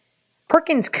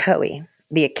 Perkins Coie,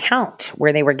 the account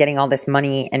where they were getting all this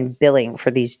money and billing for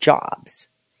these jobs,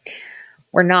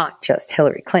 were not just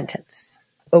Hillary Clinton's.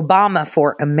 Obama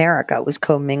for America was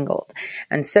commingled.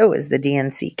 And so is the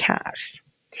DNC cash.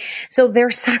 So they're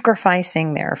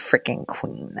sacrificing their freaking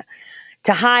queen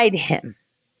to hide him.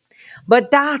 But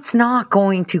that's not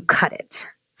going to cut it.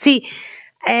 See,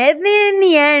 and in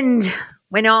the end,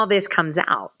 when all this comes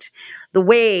out, the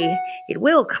way it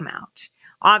will come out,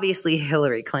 obviously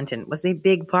Hillary Clinton was a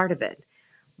big part of it.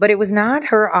 But it was not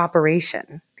her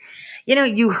operation.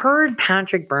 You heard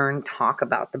Patrick Byrne talk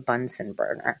about the Bunsen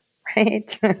burner,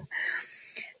 right?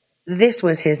 This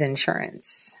was his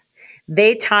insurance.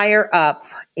 They tie her up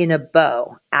in a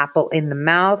bow, apple in the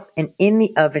mouth, and in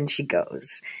the oven she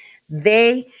goes.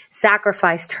 They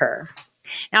sacrificed her.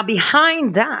 Now,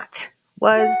 behind that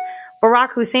was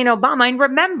Barack Hussein Obama. And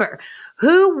remember,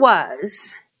 who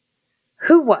was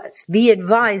the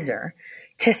advisor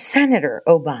to Senator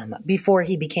Obama before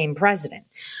he became president?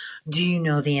 Do you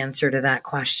know the answer to that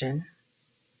question?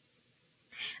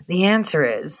 The answer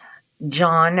is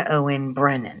John Owen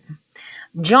Brennan.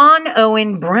 John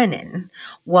Owen Brennan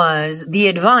was the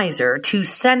advisor to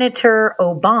Senator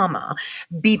Obama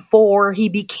before he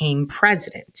became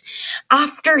president.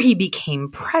 After he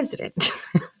became president,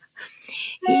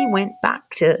 he went back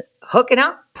to hooking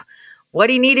up what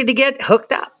he needed to get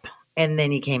hooked up. And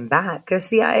then he came back as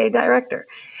CIA director.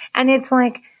 And it's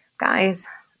like, guys,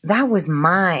 that was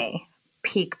my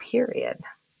peak period.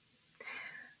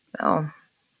 So,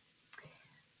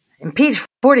 impeach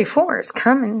 44 is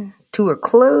coming to a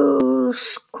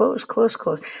close. So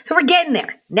we're getting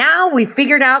there. Now we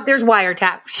figured out there's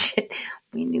wiretap. Shit,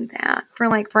 we knew that for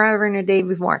like forever and a day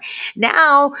before.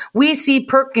 Now we see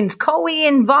Perkins Coie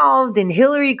involved in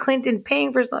Hillary Clinton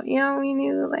paying for stuff. Yeah, we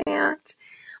knew that.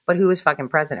 But who was fucking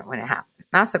president when it happened?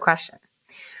 That's the question.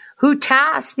 Who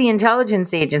tasked the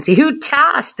intelligence agency? Who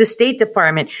tasked the State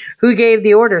Department? Who gave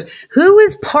the orders? Who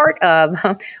was part of,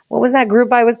 what was that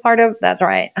group I was part of? That's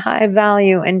right, High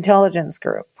Value Intelligence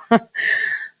Group. There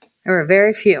were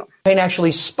very few.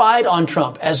 Actually spied on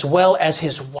Trump as well as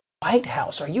his White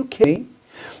House. Are you kidding?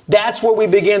 That's where we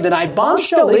begin tonight.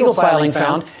 Bombshell legal filing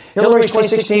found Hillary's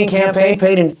 2016 campaign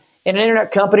paid an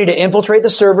internet company to infiltrate the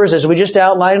servers, as we just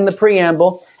outlined in the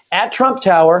preamble, at Trump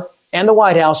Tower and the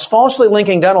White House, falsely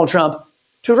linking Donald Trump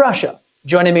to Russia.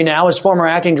 Joining me now is former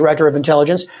acting director of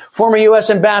intelligence, former U.S.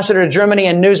 ambassador to Germany,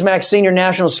 and Newsmax senior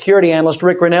national security analyst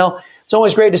Rick Grenell. It's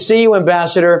always great to see you,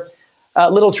 Ambassador. A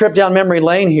little trip down memory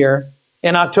lane here.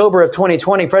 In October of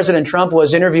 2020, President Trump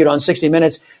was interviewed on 60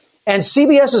 Minutes, and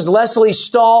CBS's Leslie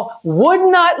Stahl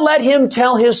would not let him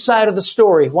tell his side of the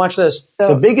story. Watch this.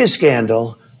 The biggest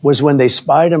scandal was when they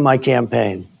spied on my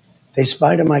campaign. They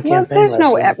spied on my campaign. There's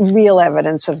Leslie. no real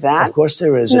evidence of that. Of course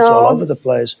there is. No. It's all over the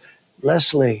place.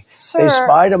 Leslie, Sir, they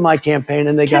spied on my campaign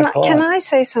and they got caught. Can I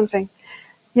say something?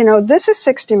 You know, this is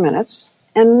 60 Minutes,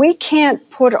 and we can't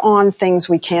put on things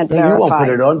we can't verify. You won't put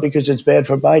it on because it's bad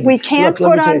for Biden. We can't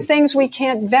put on things we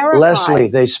can't verify. Leslie,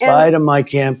 they spied on my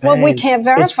campaign. Well, we can't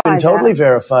verify It's been totally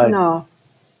verified. No.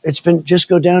 It's been, just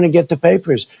go down and get the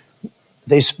papers.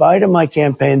 They spied on my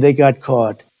campaign. They got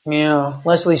caught. Yeah.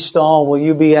 Leslie Stahl, will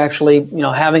you be actually,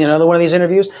 having another one of these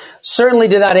interviews? Certainly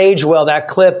did not age well, that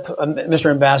clip,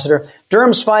 Mr. Ambassador.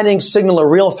 Durham's findings signal a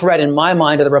real threat in my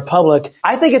mind to the Republic.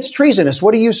 I think it's treasonous.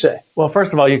 What do you say? Well,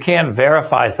 first of all, you can't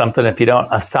verify something if you don't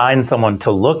assign someone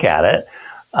to look at it.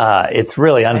 It's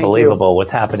really unbelievable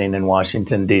what's happening in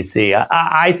Washington, D.C.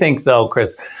 I think, though,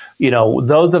 Chris,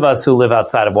 those of us who live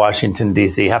outside of Washington,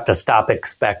 D.C. have to stop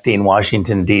expecting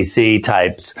Washington, D.C.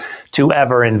 types to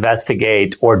ever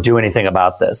investigate or do anything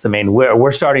about this. I mean,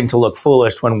 we're starting to look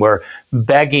foolish when we're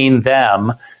begging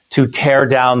them to tear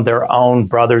down their own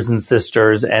brothers and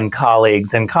sisters and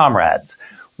colleagues and comrades.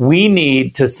 We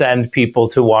need to send people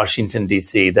to Washington,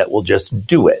 D.C. that will just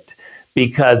do it,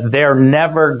 because they're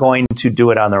never going to do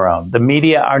it on their own. The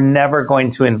media are never going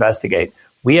to investigate.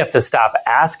 We have to stop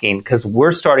asking, because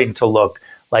we're starting to look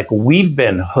like we've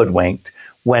been hoodwinked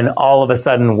when all of a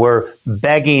sudden we're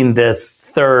begging this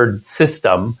third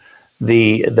system,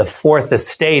 the fourth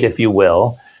estate, if you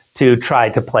will, to try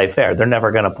to play fair. They're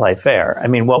never going to play fair. I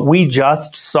mean, what we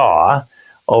just saw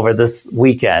over this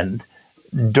weekend,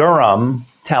 Durham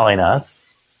telling us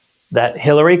that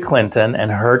Hillary Clinton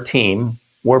and her team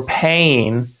were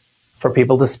paying for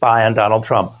people to spy on Donald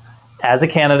Trump as a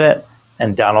candidate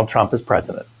and Donald Trump as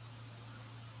president.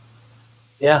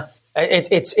 Yeah,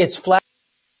 it's flat.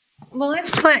 Well, let's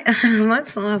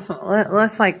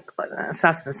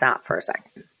suss this out for a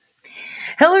second.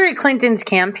 Hillary Clinton's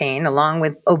campaign, along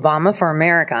with Obama for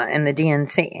America and the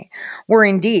DNC, were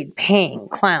indeed paying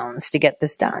clowns to get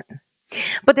this done.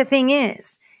 But the thing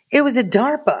is, it was a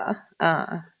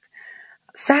DARPA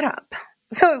setup.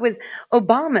 So it was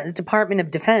Obama's Department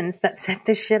of Defense that set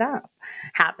this shit up.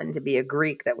 Happened to be a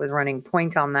Greek that was running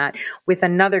point on that, with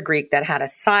another Greek that had a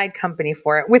side company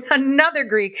for it, with another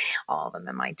Greek, all of them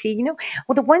MIT.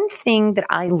 Well, the one thing that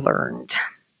I learned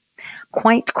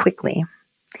quite quickly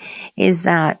is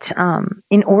that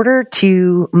in order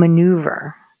to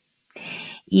maneuver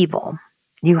evil,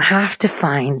 you have to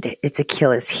find its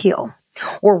Achilles heel,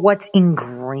 or what's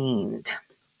ingrained.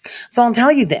 So I'll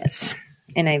tell you this,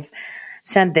 and I've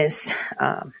said this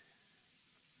a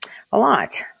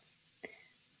lot.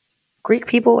 Greek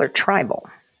people are tribal.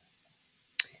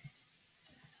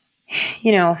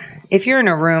 If you're in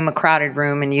a crowded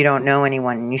room, and you don't know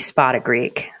anyone, and you spot a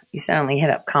Greek, you suddenly hit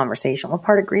up conversation. What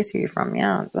part of Greece are you from?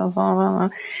 Yeah,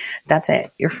 that's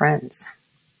it. You're friends.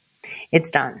 It's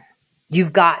done.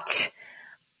 You've got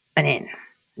an in,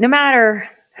 no matter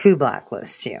who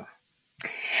blacklists you.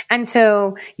 And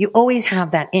so you always have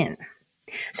that in.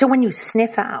 So when you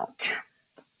sniff out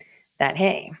that,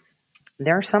 hey,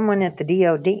 there's someone at the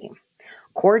DOD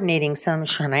coordinating some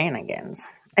shenanigans.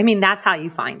 I mean, that's how you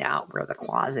find out where the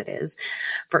closet is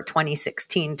for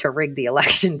 2016 to rig the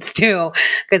elections too,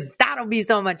 because that'll be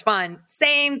so much fun.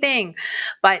 Same thing.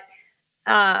 But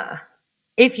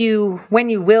when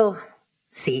you will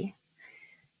see,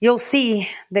 you'll see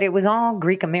that it was all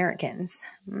Greek Americans,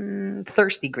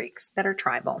 thirsty Greeks that are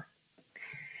tribal.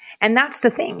 And that's the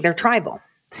thing. They're tribal.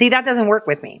 See, that doesn't work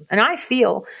with me. And I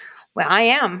feel, well, I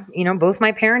am, both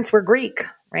my parents were Greek,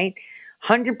 right?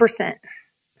 100%.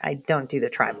 I don't do the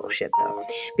tribal shit though,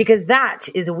 because that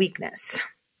is a weakness.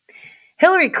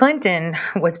 Hillary Clinton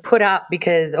was put up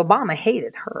because Obama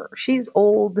hated her. She's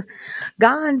old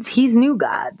gods. He's new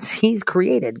gods. He's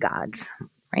created gods,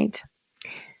 right?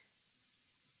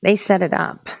 They set it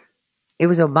up. It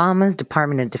was Obama's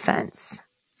Department of Defense.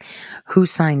 Who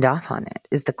signed off on it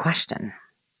is the question.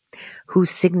 Whose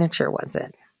signature was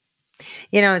it?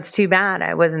 It's too bad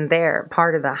I wasn't there,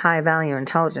 part of the high value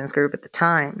intelligence group at the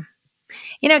time.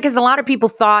 Because a lot of people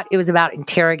thought it was about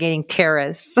interrogating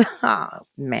terrorists. Oh,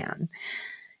 man.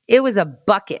 It was a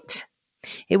bucket.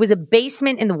 It was a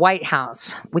basement in the White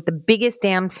House with the biggest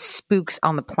damn spooks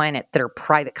on the planet that are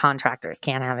private contractors.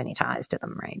 Can't have any ties to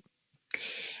them, right?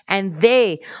 And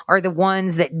they are the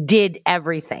ones that did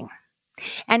everything.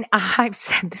 And I've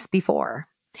said this before.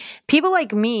 People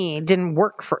like me didn't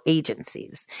work for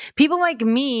agencies. People like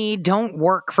me don't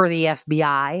work for the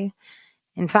FBI.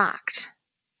 In fact,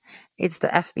 it's the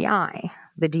FBI,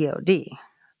 the DOD, the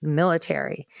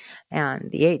military,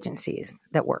 and the agencies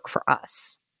that work for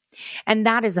us. And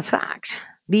that is a fact.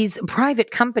 These private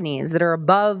companies that are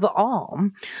above all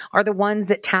are the ones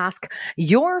that task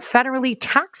your federally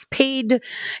tax-paid,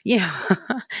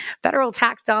 federal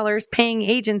tax dollars paying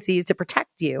agencies to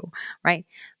protect you, right,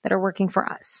 that are working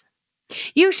for us.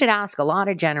 You should ask a lot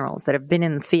of generals that have been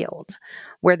in the field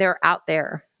where they're out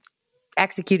there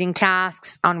executing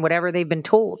tasks on whatever they've been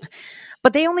told.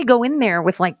 But they only go in there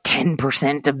with like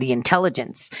 10% of the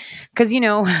intelligence because,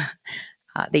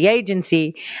 the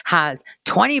agency has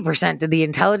 20% of the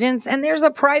intelligence, and there's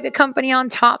a private company on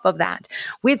top of that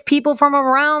with people from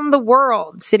around the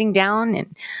world sitting down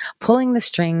and pulling the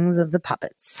strings of the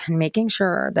puppets and making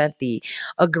sure that the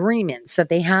agreements that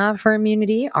they have for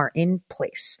immunity are in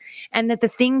place and that the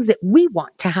things that we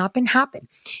want to happen.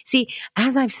 See,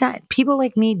 as I've said, people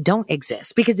like me don't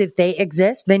exist because if they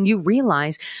exist, then you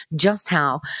realize just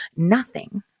how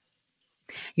nothing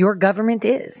your government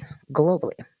is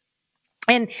globally.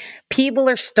 And people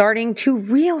are starting to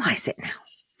realize it now.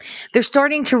 They're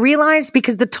starting to realize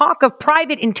because the talk of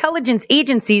private intelligence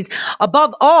agencies,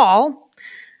 above all,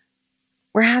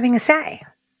 we're having a say.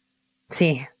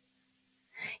 See,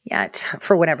 yet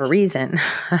for whatever reason,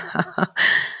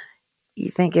 you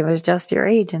think it was just your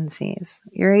agencies.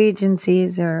 Your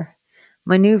agencies are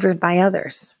maneuvered by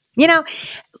others.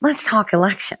 Let's talk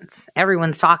elections.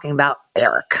 Everyone's talking about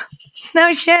Eric.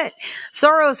 No shit.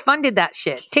 Soros funded that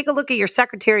shit. Take a look at your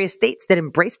Secretary of States that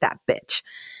embraced that bitch.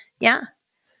 Yeah.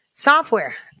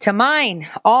 Software to mine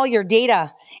all your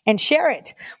data and share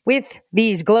it with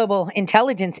these global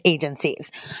intelligence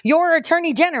agencies. Your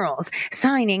attorney generals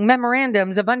signing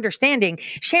memorandums of understanding,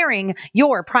 sharing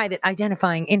your private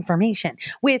identifying information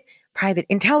with private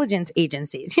intelligence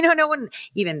agencies. No one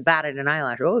even batted an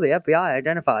eyelash. Oh, the FBI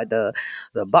identified the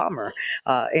bomber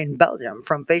in Belgium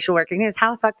from facial recognition.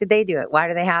 How the fuck did they do it? Why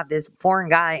do they have this foreign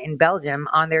guy in Belgium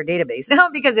on their database? No,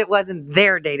 because it wasn't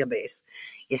their database.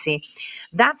 You see,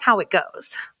 that's how it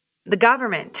goes. The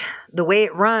government, the way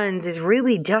it runs, is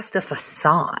really just a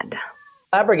facade.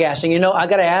 Flabbergasting. I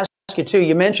got to ask you too.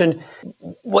 You mentioned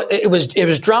it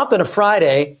was dropped on a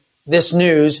Friday. This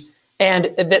news. And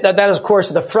that is, of course,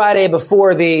 the Friday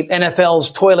before the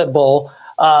NFL's Toilet Bowl,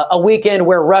 a weekend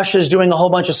where Russia's doing a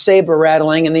whole bunch of saber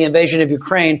rattling in the invasion of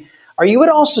Ukraine. Are you at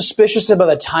all suspicious about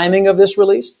the timing of this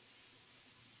release?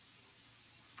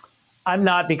 I'm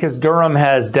not, because Durham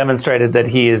has demonstrated that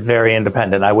he is very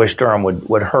independent. I wish Durham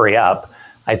would hurry up.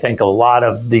 I think a lot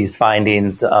of these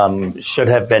findings should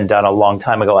have been done a long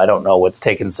time ago. I don't know what's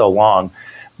taken so long.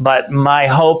 But my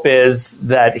hope is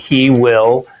that he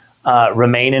will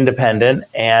remain independent,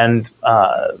 and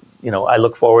I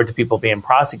look forward to people being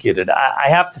prosecuted. I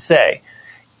have to say,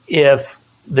 if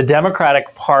the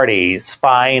Democratic Party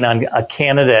spying on a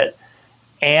candidate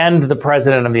and the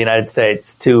President of the United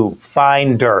States to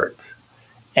find dirt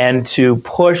and to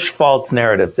push false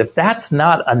narratives, if that's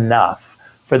not enough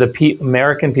for the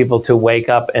American people to wake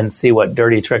up and see what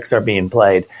dirty tricks are being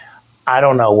played, I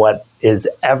don't know what is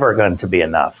ever going to be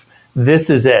enough. This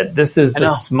is it. This is the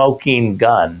smoking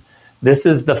gun. This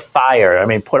is the fire. I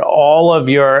mean, put all of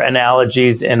your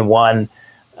analogies in one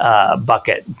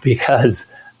bucket, because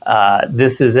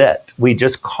this is it. We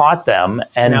just caught them,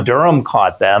 and Durham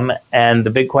caught them. And the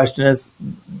big question is,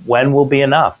 when will be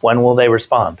enough? When will they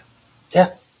respond?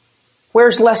 Yeah.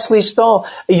 Where's Leslie Stahl?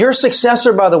 Your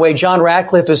successor, by the way, John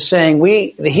Ratcliffe, is saying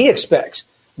he expects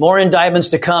more indictments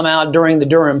to come out during the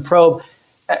Durham probe.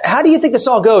 How do you think this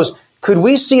all goes? Could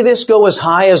we see this go as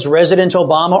high as President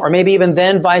Obama or maybe even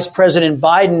then Vice President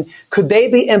Biden? Could they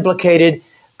be implicated?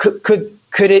 Could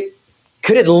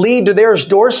it lead to their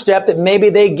doorstep that maybe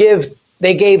they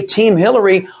gave Team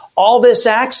Hillary all this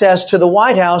access to the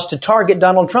White House to target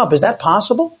Donald Trump? Is that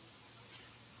possible?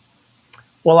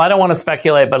 Well, I don't want to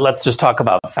speculate, but let's just talk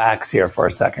about facts here for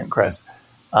a second, Chris.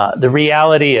 The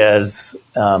reality is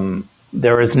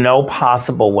there is no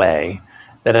possible way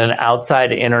that an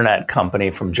outside internet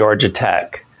company from Georgia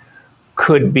Tech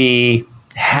could be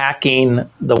hacking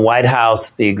the White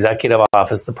House, the executive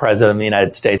office, the president of the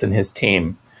United States and his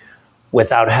team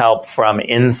without help from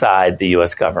inside the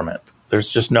U.S. government. There's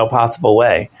just no possible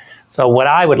way. So what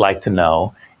I would like to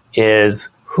know is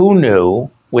who knew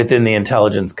within the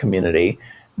intelligence community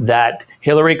that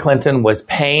Hillary Clinton was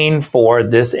paying for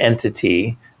this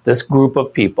entity, this group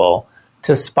of people,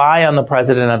 to spy on the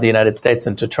president of the United States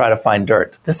and to try to find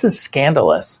dirt. This is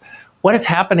scandalous. What is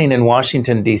happening in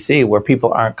Washington, D.C., where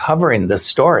people aren't covering this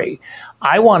story?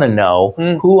 I want to know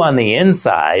who on the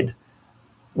inside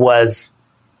was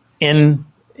in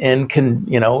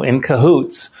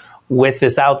cahoots with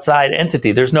this outside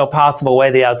entity. There's no possible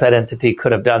way the outside entity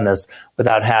could have done this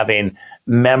without having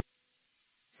members.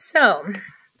 So,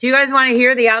 do you guys want to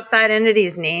hear the outside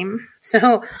entity's name?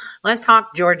 So, let's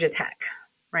talk Georgia Tech,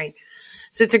 right?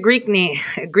 So, it's a Greek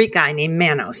guy named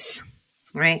Manos,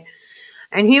 right?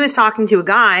 And he was talking to a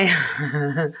guy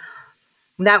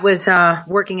that was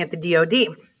working at the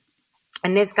DOD.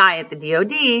 And this guy at the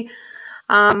DOD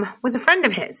was a friend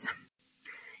of his.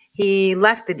 He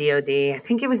left the DOD, I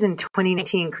think it was in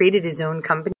 2019, created his own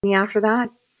company after that.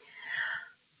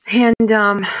 And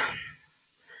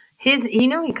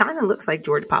he kind of looks like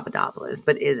George Papadopoulos,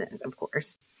 but isn't, of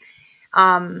course.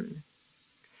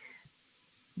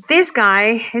 This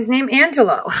guy is named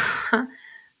Angelo.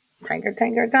 Tiger.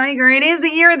 It is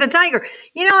the year of the tiger.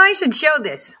 I should show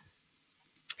this.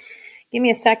 Give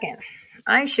me a second.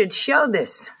 I should show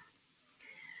this.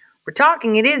 We're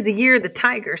talking, it is the year of the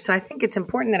tiger, so I think it's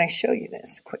important that I show you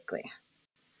this quickly.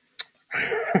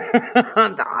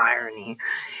 The irony.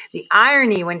 The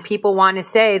irony when people want to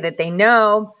say that they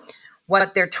know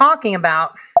what they're talking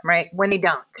about, right, when they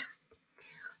don't.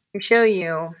 Let me show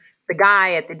you the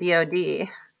guy at the DOD,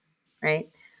 right?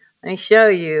 Let me show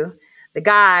you the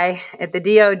guy at the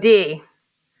DOD.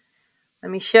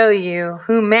 Let me show you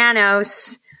who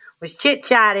Manos was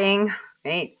chit-chatting,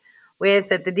 right,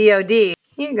 with at the DOD.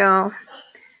 Here you go.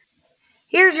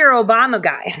 Here's your Obama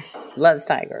guy. Loves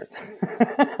tigers.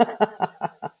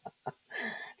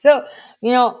 So,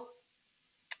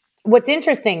 what's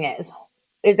interesting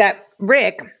is that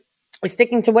Rick is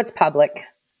sticking to what's public,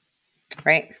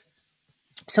 right?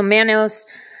 So Manos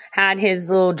had his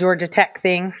little Georgia Tech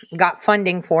thing, got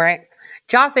funding for it.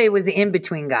 Jaffe was the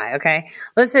in-between guy, okay?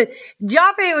 Listen,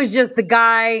 Jaffe was just the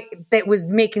guy that was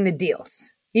making the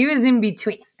deals. He was in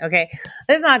between, okay?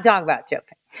 Let's not talk about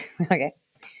Jaffe, okay?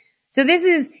 So this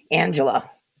is Angelo.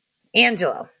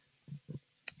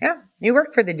 Yeah, he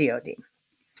worked for the DOD.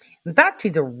 In fact,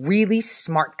 he's a really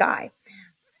smart guy.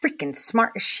 Freaking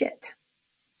smart as shit.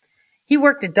 He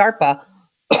worked at DARPA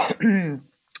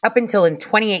up until in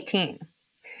 2018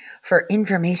 for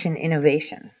information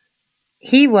innovation.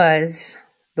 He was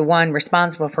the one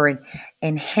responsible for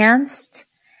enhanced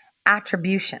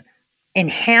attribution.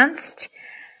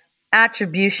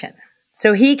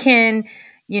 So he can,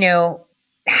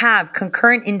 have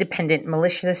concurrent, independent,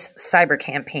 malicious cyber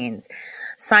campaigns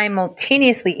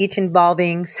simultaneously, each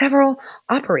involving several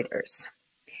operators,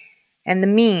 and the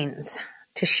means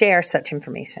to share such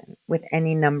information with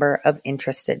any number of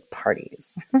interested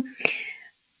parties. So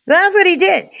that's what he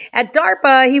did. At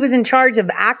DARPA, he was in charge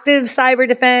of active cyber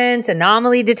defense,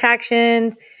 anomaly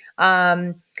detections,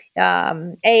 AA,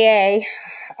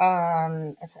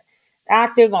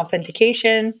 active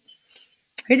authentication.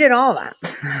 He did all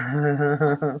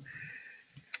that.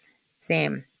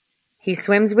 Same. He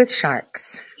swims with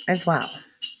sharks as well.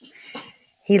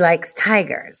 He likes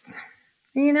tigers.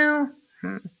 You're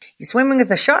swimming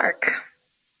with a shark.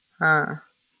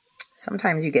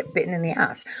 Sometimes you get bitten in the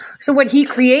ass. So what he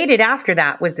created after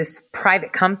that was this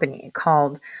private company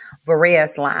called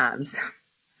Boreas Labs,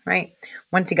 right?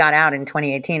 Once he got out in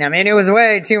 2018, it was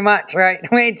way too much, right?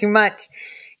 Way too much.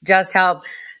 Just help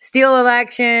steal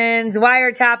elections,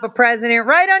 wiretap a president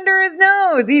right under his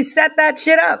nose. He set that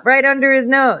shit up right under his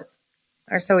nose.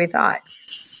 Or so he thought.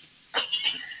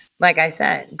 Like I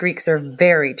said, Greeks are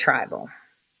very tribal.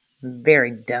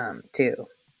 Very dumb, too.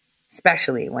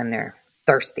 Especially when they're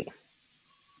thirsty.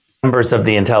 Members of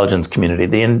the intelligence community.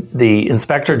 The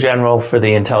Inspector General for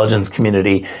the intelligence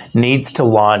community needs to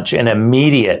launch an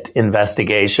immediate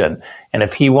investigation. And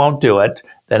if he won't do it,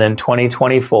 that in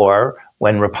 2024,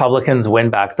 when Republicans win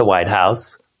back the White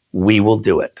House, we will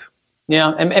do it.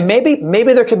 Yeah, and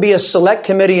maybe there could be a select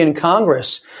committee in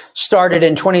Congress started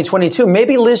in 2022.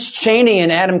 Maybe Liz Cheney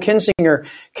and Adam Kinzinger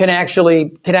can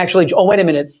actually. Oh, wait a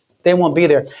minute, they won't be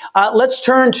there. Let's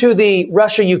turn to the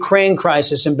Russia-Ukraine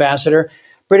crisis, Ambassador.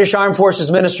 British Armed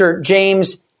Forces Minister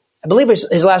James, I believe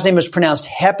his last name is pronounced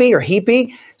Heppy or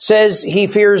Heapy, says he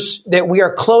fears that we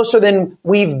are closer than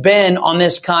we've been on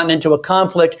this continent to a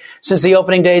conflict since the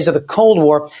opening days of the Cold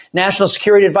War. National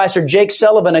Security Advisor Jake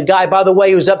Sullivan, a guy, by the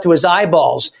way, who's up to his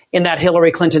eyeballs in that Hillary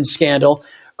Clinton scandal,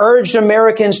 urged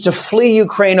Americans to flee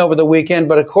Ukraine over the weekend.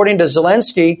 But according to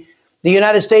Zelensky, the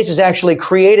United States is actually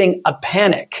creating a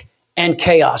panic and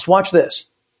chaos. Watch this.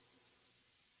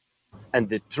 And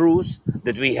the truth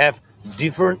that we have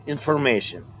different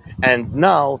information. And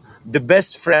now the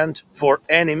best friend for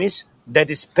enemies, that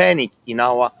is panic in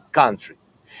our country.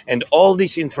 And all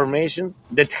this information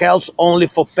that helps only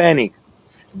for panic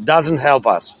doesn't help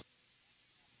us.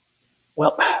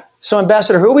 Well, so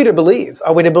Ambassador, who are we to believe?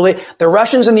 Are we to believe the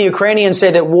Russians and the Ukrainians say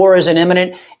that war isn't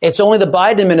imminent? It's only the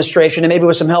Biden administration, and maybe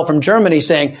with some help from Germany,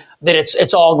 saying that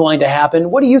it's all going to happen.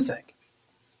 What do you think?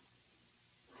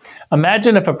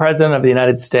 Imagine if a president of the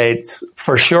United States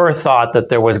for sure thought that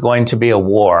there was going to be a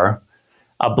war,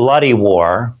 a bloody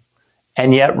war,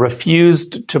 and yet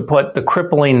refused to put the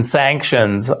crippling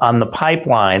sanctions on the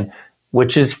pipeline,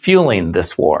 which is fueling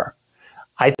this war.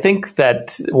 I think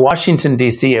that Washington,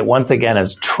 D.C., once again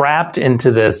is trapped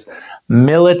into this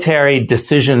military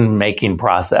decision-making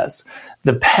process.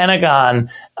 The Pentagon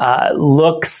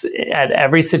looks at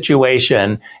every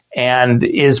situation and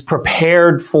is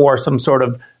prepared for some sort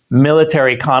of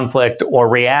military conflict or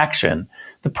reaction.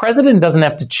 The president doesn't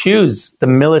have to choose the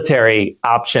military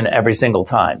option every single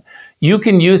time. You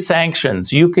can use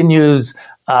sanctions. You can use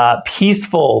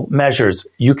peaceful measures.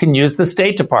 You can use the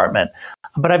State Department.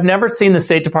 But I've never seen the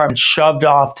State Department shoved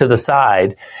off to the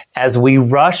side as we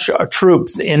rush our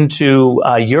troops into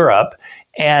Europe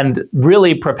and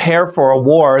really prepare for a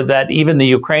war that even the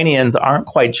Ukrainians aren't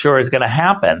quite sure is going to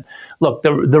happen. Look,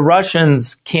 the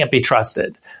Russians can't be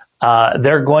trusted.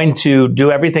 They're going to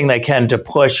do everything they can to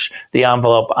push the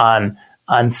envelope on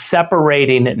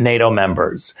separating NATO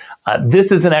members.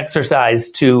 This is an exercise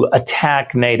to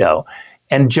attack NATO.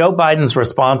 And Joe Biden's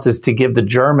response is to give the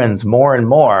Germans more and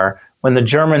more when the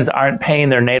Germans aren't paying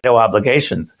their NATO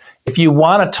obligations. If you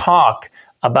want to talk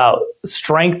about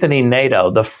strengthening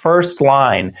NATO, the first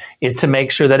line is to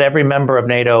make sure that every member of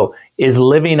NATO is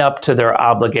living up to their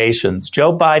obligations.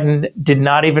 Joe Biden did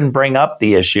not even bring up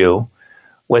the issue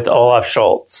with Olaf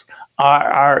Scholz.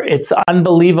 It's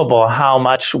unbelievable how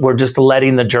much we're just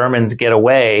letting the Germans get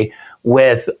away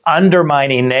with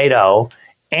undermining NATO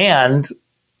and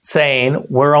saying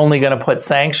we're only going to put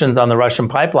sanctions on the Russian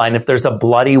pipeline if there's a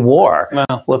bloody war.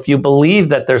 Wow. Well, if you believe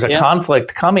that there's a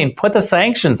conflict coming, put the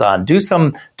sanctions on. Do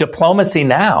some diplomacy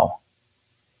now.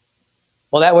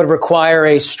 Well, that would require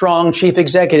a strong chief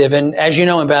executive. And as you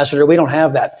know, Ambassador, we don't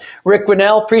have that. Rick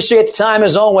Grenell, appreciate the time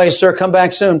as always, sir. Come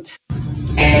back soon.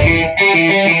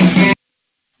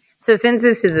 So since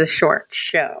this is a short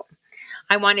show,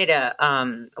 I wanted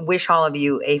to wish all of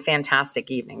you a fantastic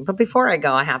evening. But before I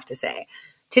go, I have to say,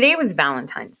 today was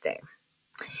Valentine's Day.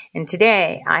 And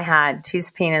today I had 2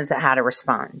 subpoenas that had to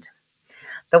respond.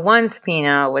 The one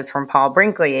subpoena was from Paul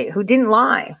Brinkley, who didn't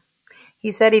lie.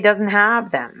 He said he doesn't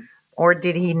have them. Or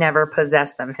did he never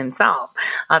possess them himself?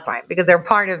 That's right, because they're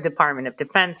part of Department of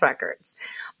Defense records,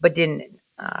 but didn't.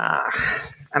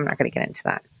 I'm not going to get into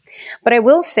that. But I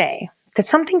will say that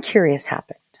something curious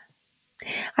happened.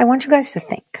 I want you guys to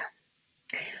think.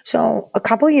 So a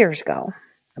couple years ago,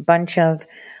 a bunch of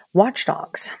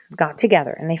watchdogs got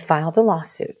together and they filed a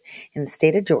lawsuit in the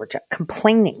state of Georgia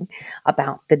complaining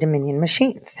about the Dominion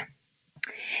machines.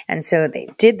 And so they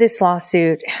did this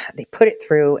lawsuit, they put it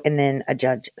through, and then a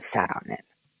judge sat on it.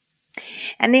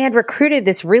 And they had recruited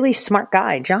this really smart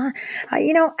guy,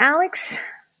 Alex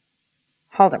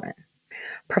Halderman,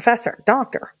 Professor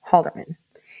Dr. Halderman,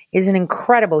 is an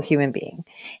incredible human being.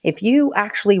 If you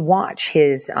actually watch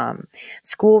his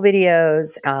school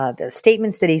videos, the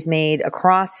statements that he's made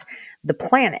across the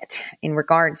planet in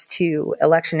regards to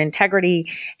election integrity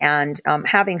and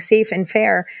having safe and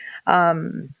fair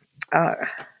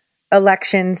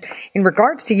elections in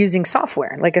regards to using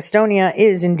software, like Estonia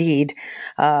is indeed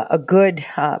a good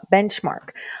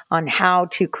benchmark on how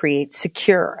to create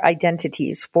secure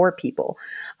identities for people,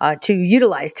 to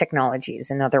utilize technologies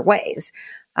in other ways.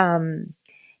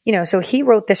 So he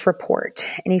wrote this report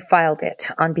and he filed it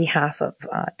on behalf of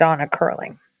Donna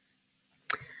Curling.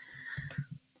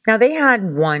 Now they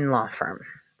had one law firm,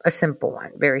 a simple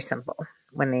one, very simple.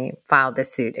 when they filed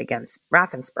this suit against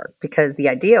Raffensperger, because the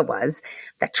idea was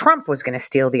that Trump was going to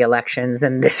steal the elections,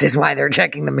 and this is why they're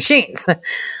checking the machines.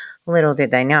 Little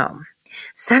did they know.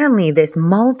 Suddenly, this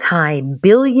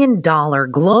multi-billion-dollar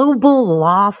global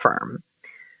law firm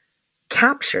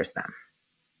captures them.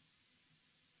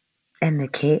 And the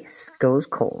case goes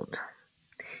cold.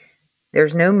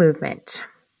 There's no movement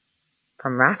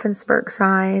from Raffensperger's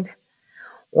side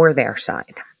or their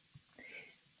side.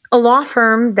 A law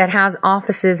firm that has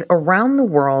offices around the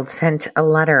world sent a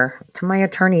letter to my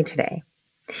attorney today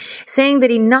saying that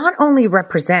he not only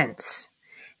represents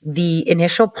the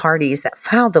initial parties that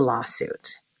filed the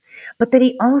lawsuit, but that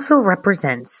he also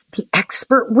represents the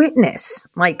expert witness.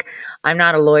 Like, I'm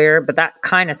not a lawyer, but that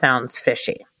kind of sounds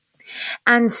fishy.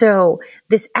 And so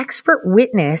this expert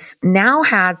witness now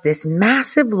has this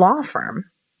massive law firm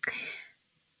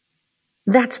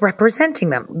that's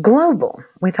representing them, global,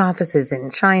 with offices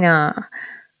in China,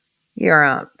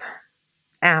 Europe,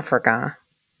 Africa,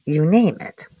 you name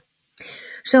it.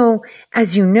 So,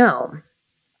 as you know,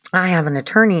 I have an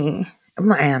attorney,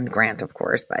 and Grant, of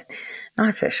course, but not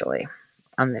officially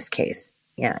on this case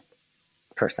yet,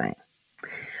 per se,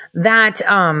 that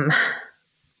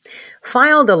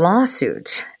filed a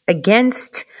lawsuit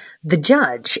against the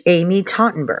judge, Amy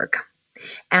Tottenberg,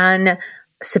 and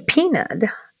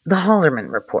subpoenaed the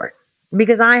Halderman report,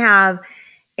 because I have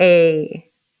a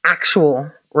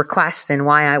actual request and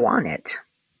why I want it.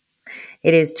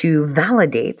 It is to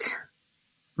validate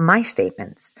my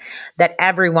statements that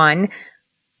everyone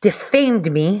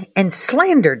defamed me and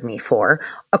slandered me for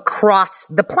across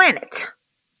the planet.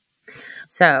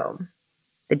 So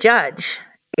the judge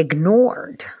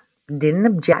ignored, didn't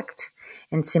object,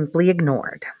 and simply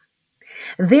ignored.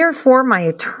 Therefore, my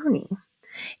attorney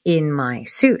in my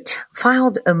suit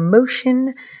filed a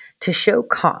motion to show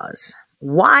cause.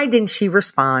 Why didn't she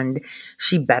respond?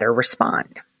 She better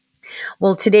respond.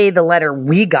 Well, today the letter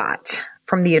we got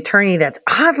from the attorney that's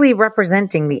oddly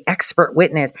representing the expert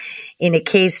witness in a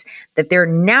case that they're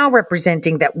now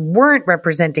representing that weren't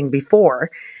representing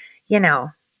before,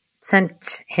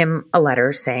 sent him a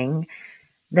letter saying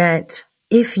that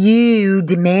if you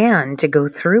demand to go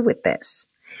through with this,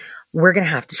 we're going to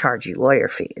have to charge you lawyer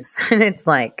fees. And it's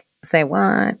like, say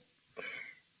what?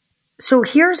 So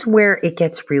here's where it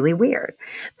gets really weird.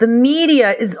 The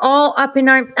media is all up in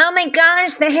arms. Oh my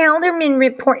gosh, the Halderman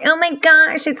report. Oh my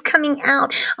gosh, it's coming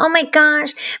out. Oh my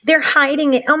gosh, they're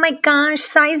hiding it. Oh my gosh,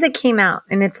 CISA came out.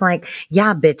 And it's like,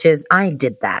 yeah, bitches, I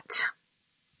did that.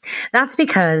 That's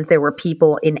because there were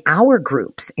people in our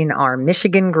groups, in our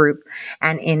Michigan group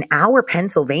and in our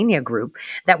Pennsylvania group,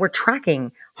 that were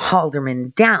tracking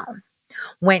Halderman down.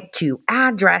 Went to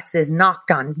addresses,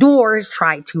 knocked on doors,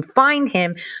 tried to find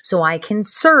him so I can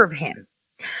serve him.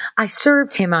 I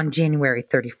served him on January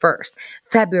 31st.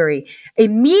 February,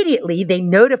 immediately they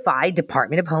notified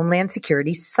Department of Homeland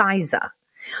Security, CISA.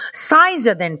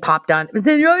 CISA then popped on and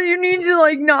said, oh, you need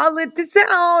to not let this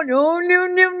out. Oh,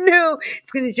 no.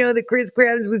 It's going to show that Chris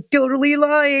Krebs was totally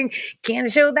lying.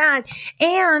 Can't show that.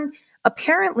 And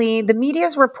apparently the media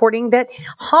is reporting that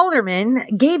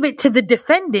Halderman gave it to the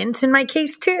defendants in my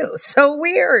case too. So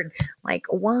weird. Like,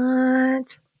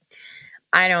 what?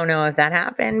 I don't know if that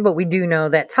happened, but we do know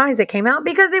that CISA came out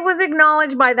because it was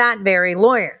acknowledged by that very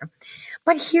lawyer.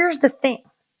 But here's the thing.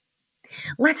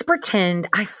 Let's pretend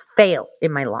I fail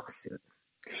in my lawsuit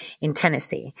in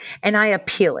Tennessee and I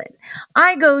appeal it.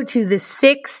 I go to the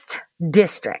 6th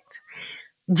district.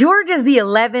 Georgia's the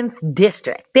 11th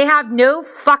district. They have no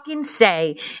fucking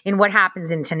say in what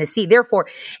happens in Tennessee. Therefore,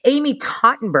 Amy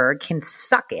Tottenberg can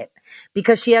suck it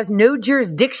because she has no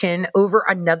jurisdiction over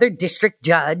another district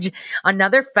judge,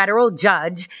 another federal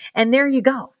judge, and there you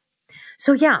go.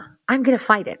 So yeah, I'm going to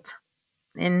fight it.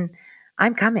 And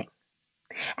I'm coming.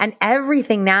 And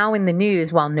everything now in the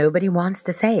news, while nobody wants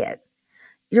to say it,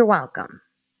 you're welcome.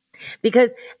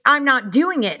 Because I'm not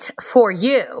doing it for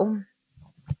you,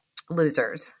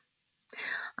 losers.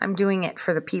 I'm doing it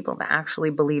for the people that actually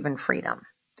believe in freedom.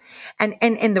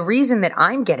 And the reason that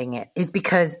I'm getting it is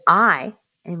because I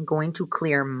am going to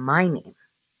clear my name.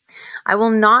 I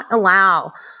will not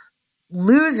allow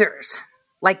losers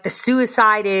like the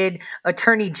suicided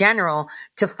attorney general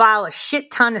to file a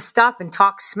shit ton of stuff and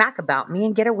talk smack about me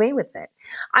and get away with it.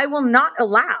 I will not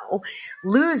allow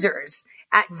losers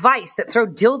at Vice that throw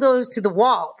dildos to the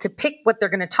wall to pick what they're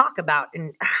going to talk about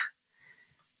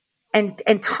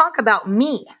and talk about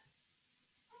me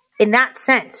in that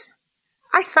sense.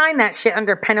 I signed that shit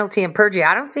under penalty and perjury.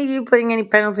 I don't see you putting any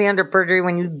penalty under perjury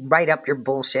when you write up your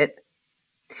bullshit.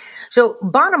 So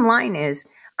bottom line is,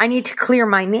 I need to clear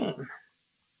my name.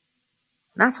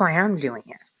 That's why I'm doing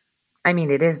it. I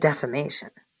mean, it is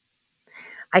defamation.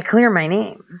 I clear my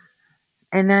name,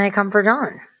 and then I come for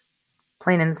John,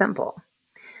 plain and simple.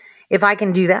 If I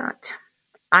can do that,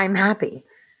 I'm happy.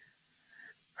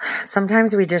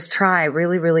 Sometimes we just try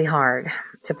really, really hard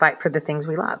to fight for the things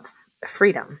we love,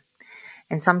 freedom.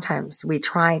 And sometimes we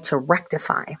try to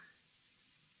rectify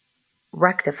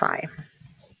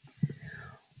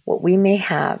what we may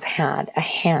have had a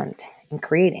hand in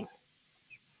creating.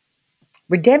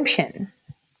 Redemption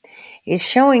is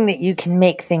showing that you can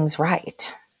make things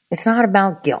right. It's not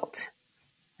about guilt,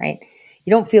 right?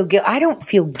 You don't feel guilt. I don't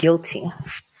feel guilty.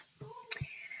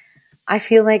 I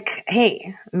feel like,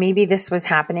 hey, maybe this was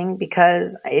happening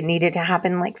because it needed to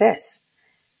happen like this.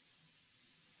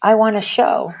 I want to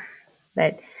show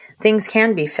that things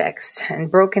can be fixed, and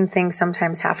broken things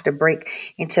sometimes have to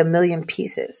break into a million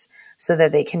pieces so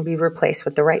that they can be replaced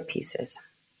with the right pieces.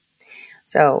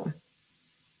 So,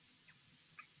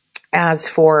 as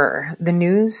for the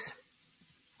news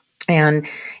and,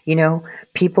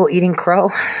 people eating crow,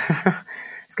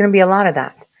 it's going to be a lot of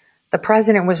that. The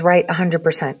president was right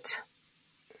 100%.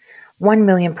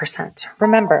 1,000,000%.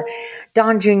 Remember,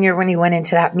 Don Jr., when he went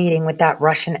into that meeting with that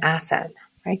Russian asset,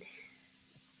 right?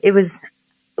 It was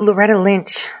Loretta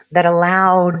Lynch that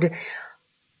allowed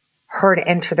her to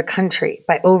enter the country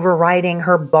by overriding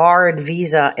her barred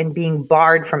visa and being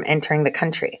barred from entering the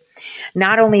country.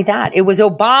 Not only that, it was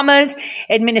Obama's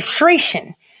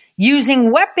administration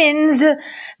using weapons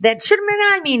that should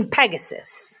have been,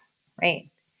 Pegasus, right?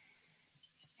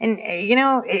 And,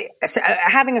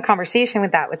 having a conversation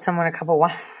with someone a couple of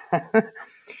while,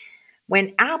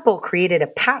 when Apple created a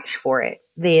patch for it,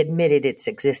 they admitted its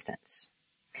existence.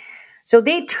 So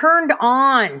they turned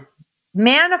on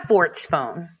Manafort's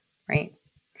phone, right,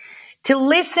 to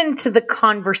listen to the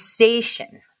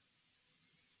conversation.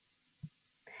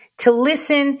 So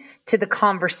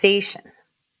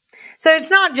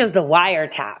it's not just the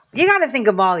wiretap. You got to think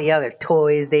of all the other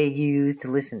toys they use to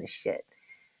listen to shit.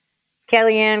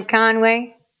 Kellyanne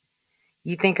Conway,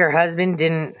 you think her husband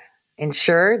didn't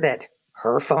ensure that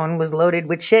her phone was loaded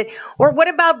with shit? Or what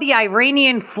about the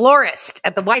Iranian florist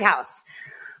at the White House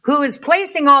who is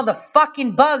placing all the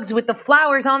fucking bugs with the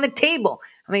flowers on the table?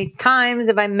 How many times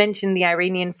have I mentioned the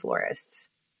Iranian florists?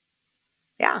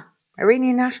 Yeah,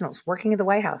 Iranian nationals working at the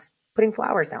White House, putting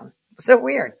flowers down. So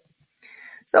weird.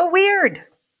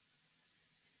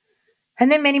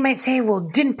 And then many might say, well,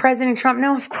 didn't President Trump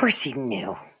know? Of course he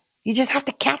knew. You just have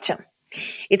to catch him.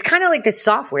 It's kind of like this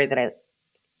software that I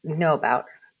know about.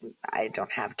 I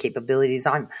don't have capabilities.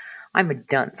 I'm a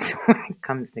dunce when it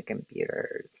comes to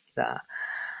computers.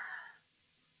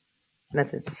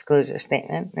 That's a disclosure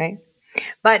statement, right?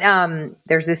 But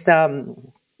there's this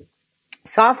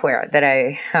software that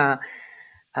I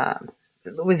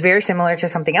was very similar to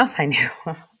something else I knew.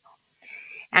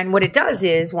 And what it does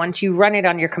is once you run it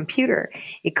on your computer,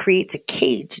 it creates a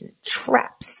cage and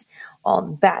traps all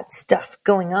the bad stuff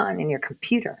going on in your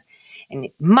computer. And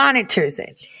it monitors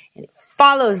it and it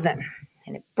follows them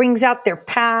and it brings out their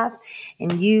path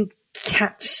and you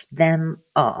catch them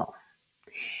all.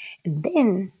 And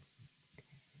then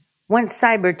once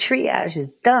cyber triage is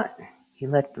done, you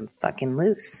let them fucking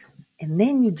loose. And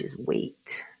then you just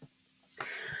wait.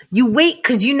 You wait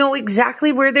because you know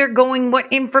exactly where they're going,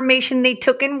 what information they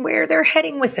took, and where they're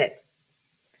heading with it.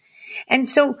 And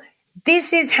so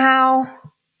this is how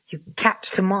you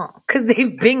catch them all, because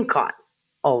they've been caught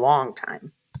a long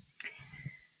time.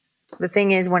 The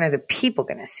thing is, when are the people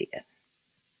going to see it?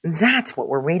 That's what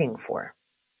we're waiting for.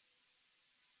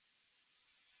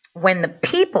 When the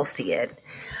people see it,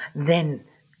 then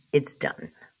it's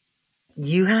done.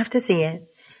 You have to see it.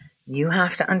 You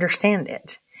have to understand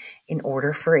it in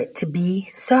order for it to be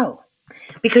so.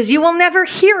 Because you will never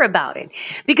hear about it.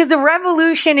 Because the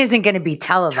revolution isn't going to be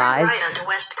televised. Turn right onto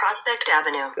West Prospect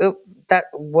Avenue. Oh, that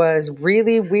was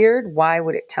really weird. Why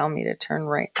would it tell me to turn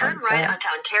right? Turn right onto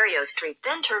Ontario Street,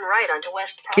 then turn right onto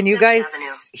West Prospect Can you guys Avenue.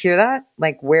 hear that?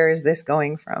 Like, where is this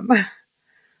going from?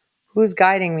 Who's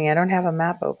guiding me? I don't have a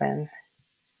map open.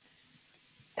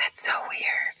 That's so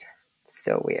weird.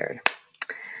 So weird.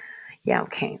 Yeah,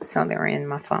 okay. So they're in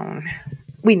my phone.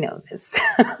 We know this.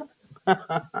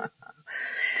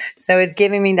 So it's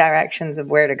giving me directions of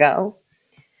where to go.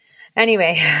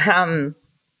 Anyway,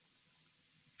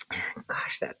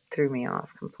 gosh, that threw me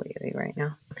off completely right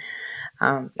now.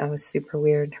 That was super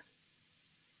weird.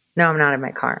 No, I'm not in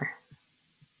my car.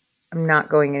 I'm not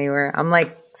going anywhere. I'm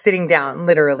like sitting down,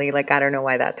 literally, like I don't know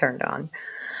why that turned on.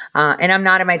 And I'm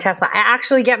not in my Tesla. I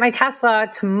actually get my Tesla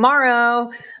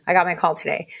tomorrow. I got my call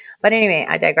today. But anyway,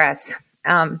 I digress.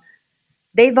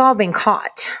 They've all been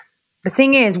caught. The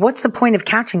thing is, what's the point of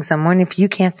catching someone if you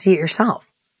can't see it yourself?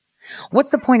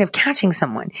 What's the point of catching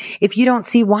someone if you don't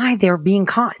see why they're being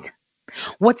caught?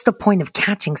 What's the point of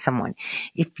catching someone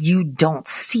if you don't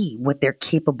see what they're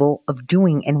capable of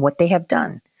doing and what they have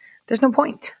done? There's no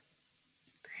point.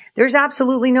 There's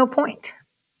absolutely no point.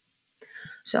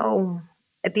 So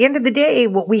at the end of the day,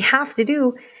 what we have to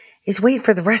do is wait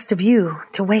for the rest of you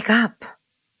to wake up.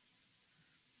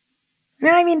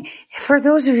 Now, I mean, for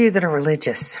those of you that are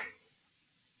religious,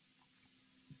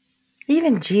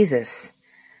 even Jesus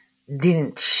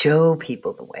didn't show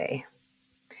people the way.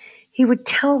 He would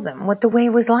tell them what the way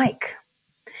was like.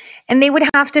 And they would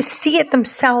have to see it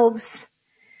themselves.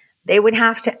 They would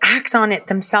have to act on it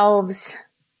themselves.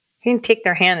 He didn't take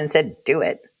their hand and said, do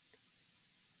it.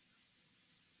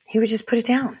 He would just put it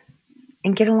down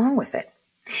and get along with it.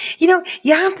 You know,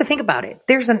 you have to think about it.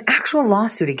 There's an actual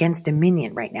lawsuit against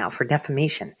Dominion right now for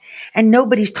defamation, and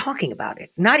nobody's talking about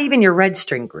it. Not even your red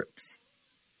string groups,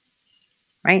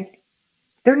 right?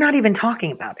 They're not even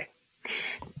talking about it.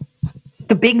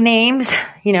 The big names,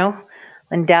 you know,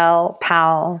 Lindell,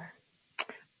 Powell,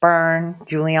 Byrne,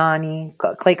 Giuliani,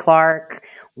 Clay Clark,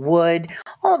 Wood,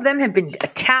 all of them have been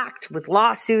attacked with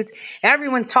lawsuits.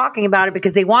 Everyone's talking about it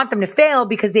because they want them to fail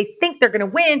because they think they're going to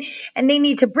win and they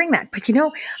need to bring that. But you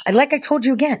know, like I told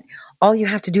you again, all you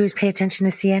have to do is pay attention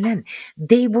to CNN.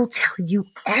 They will tell you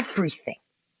everything.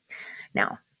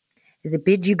 Now, as I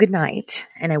bid you good night,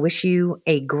 and I wish you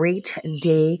a great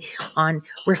day on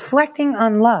reflecting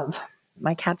on love.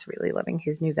 My cat's really loving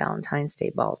his new Valentine's Day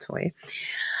ball toy.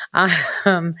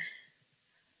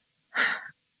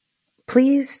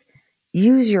 Please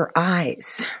use your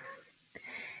eyes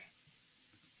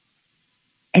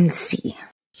and see.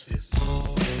 You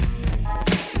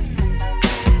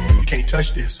can't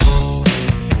touch this. You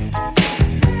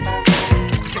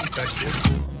can't touch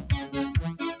this.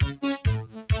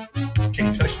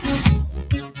 Can't touch this.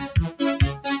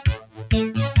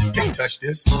 Can't touch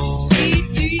this.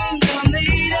 Sweet dreams are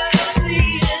made of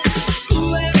this.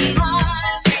 Who am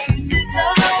I to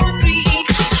disagree?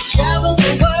 Travel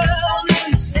the world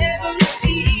in 7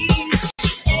 seas.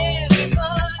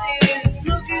 Everybody is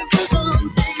looking for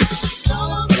something.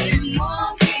 Some of them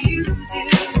want to use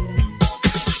you.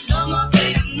 Some of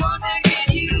them want to get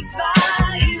used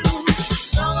by you.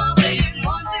 Some of them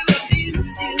want to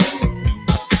abuse you.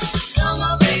 Some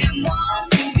of them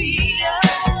want to be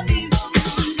abused.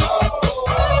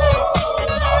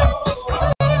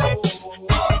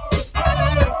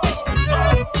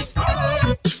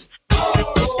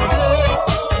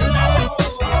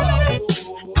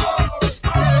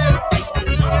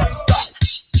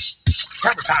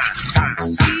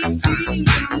 Sweet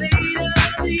dreams are made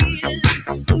of these.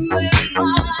 Who am I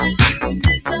to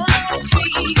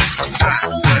disagree?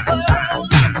 Travel the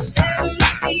world in 7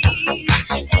 seas.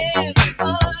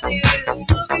 Everybody is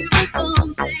looking for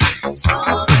something.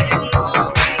 Some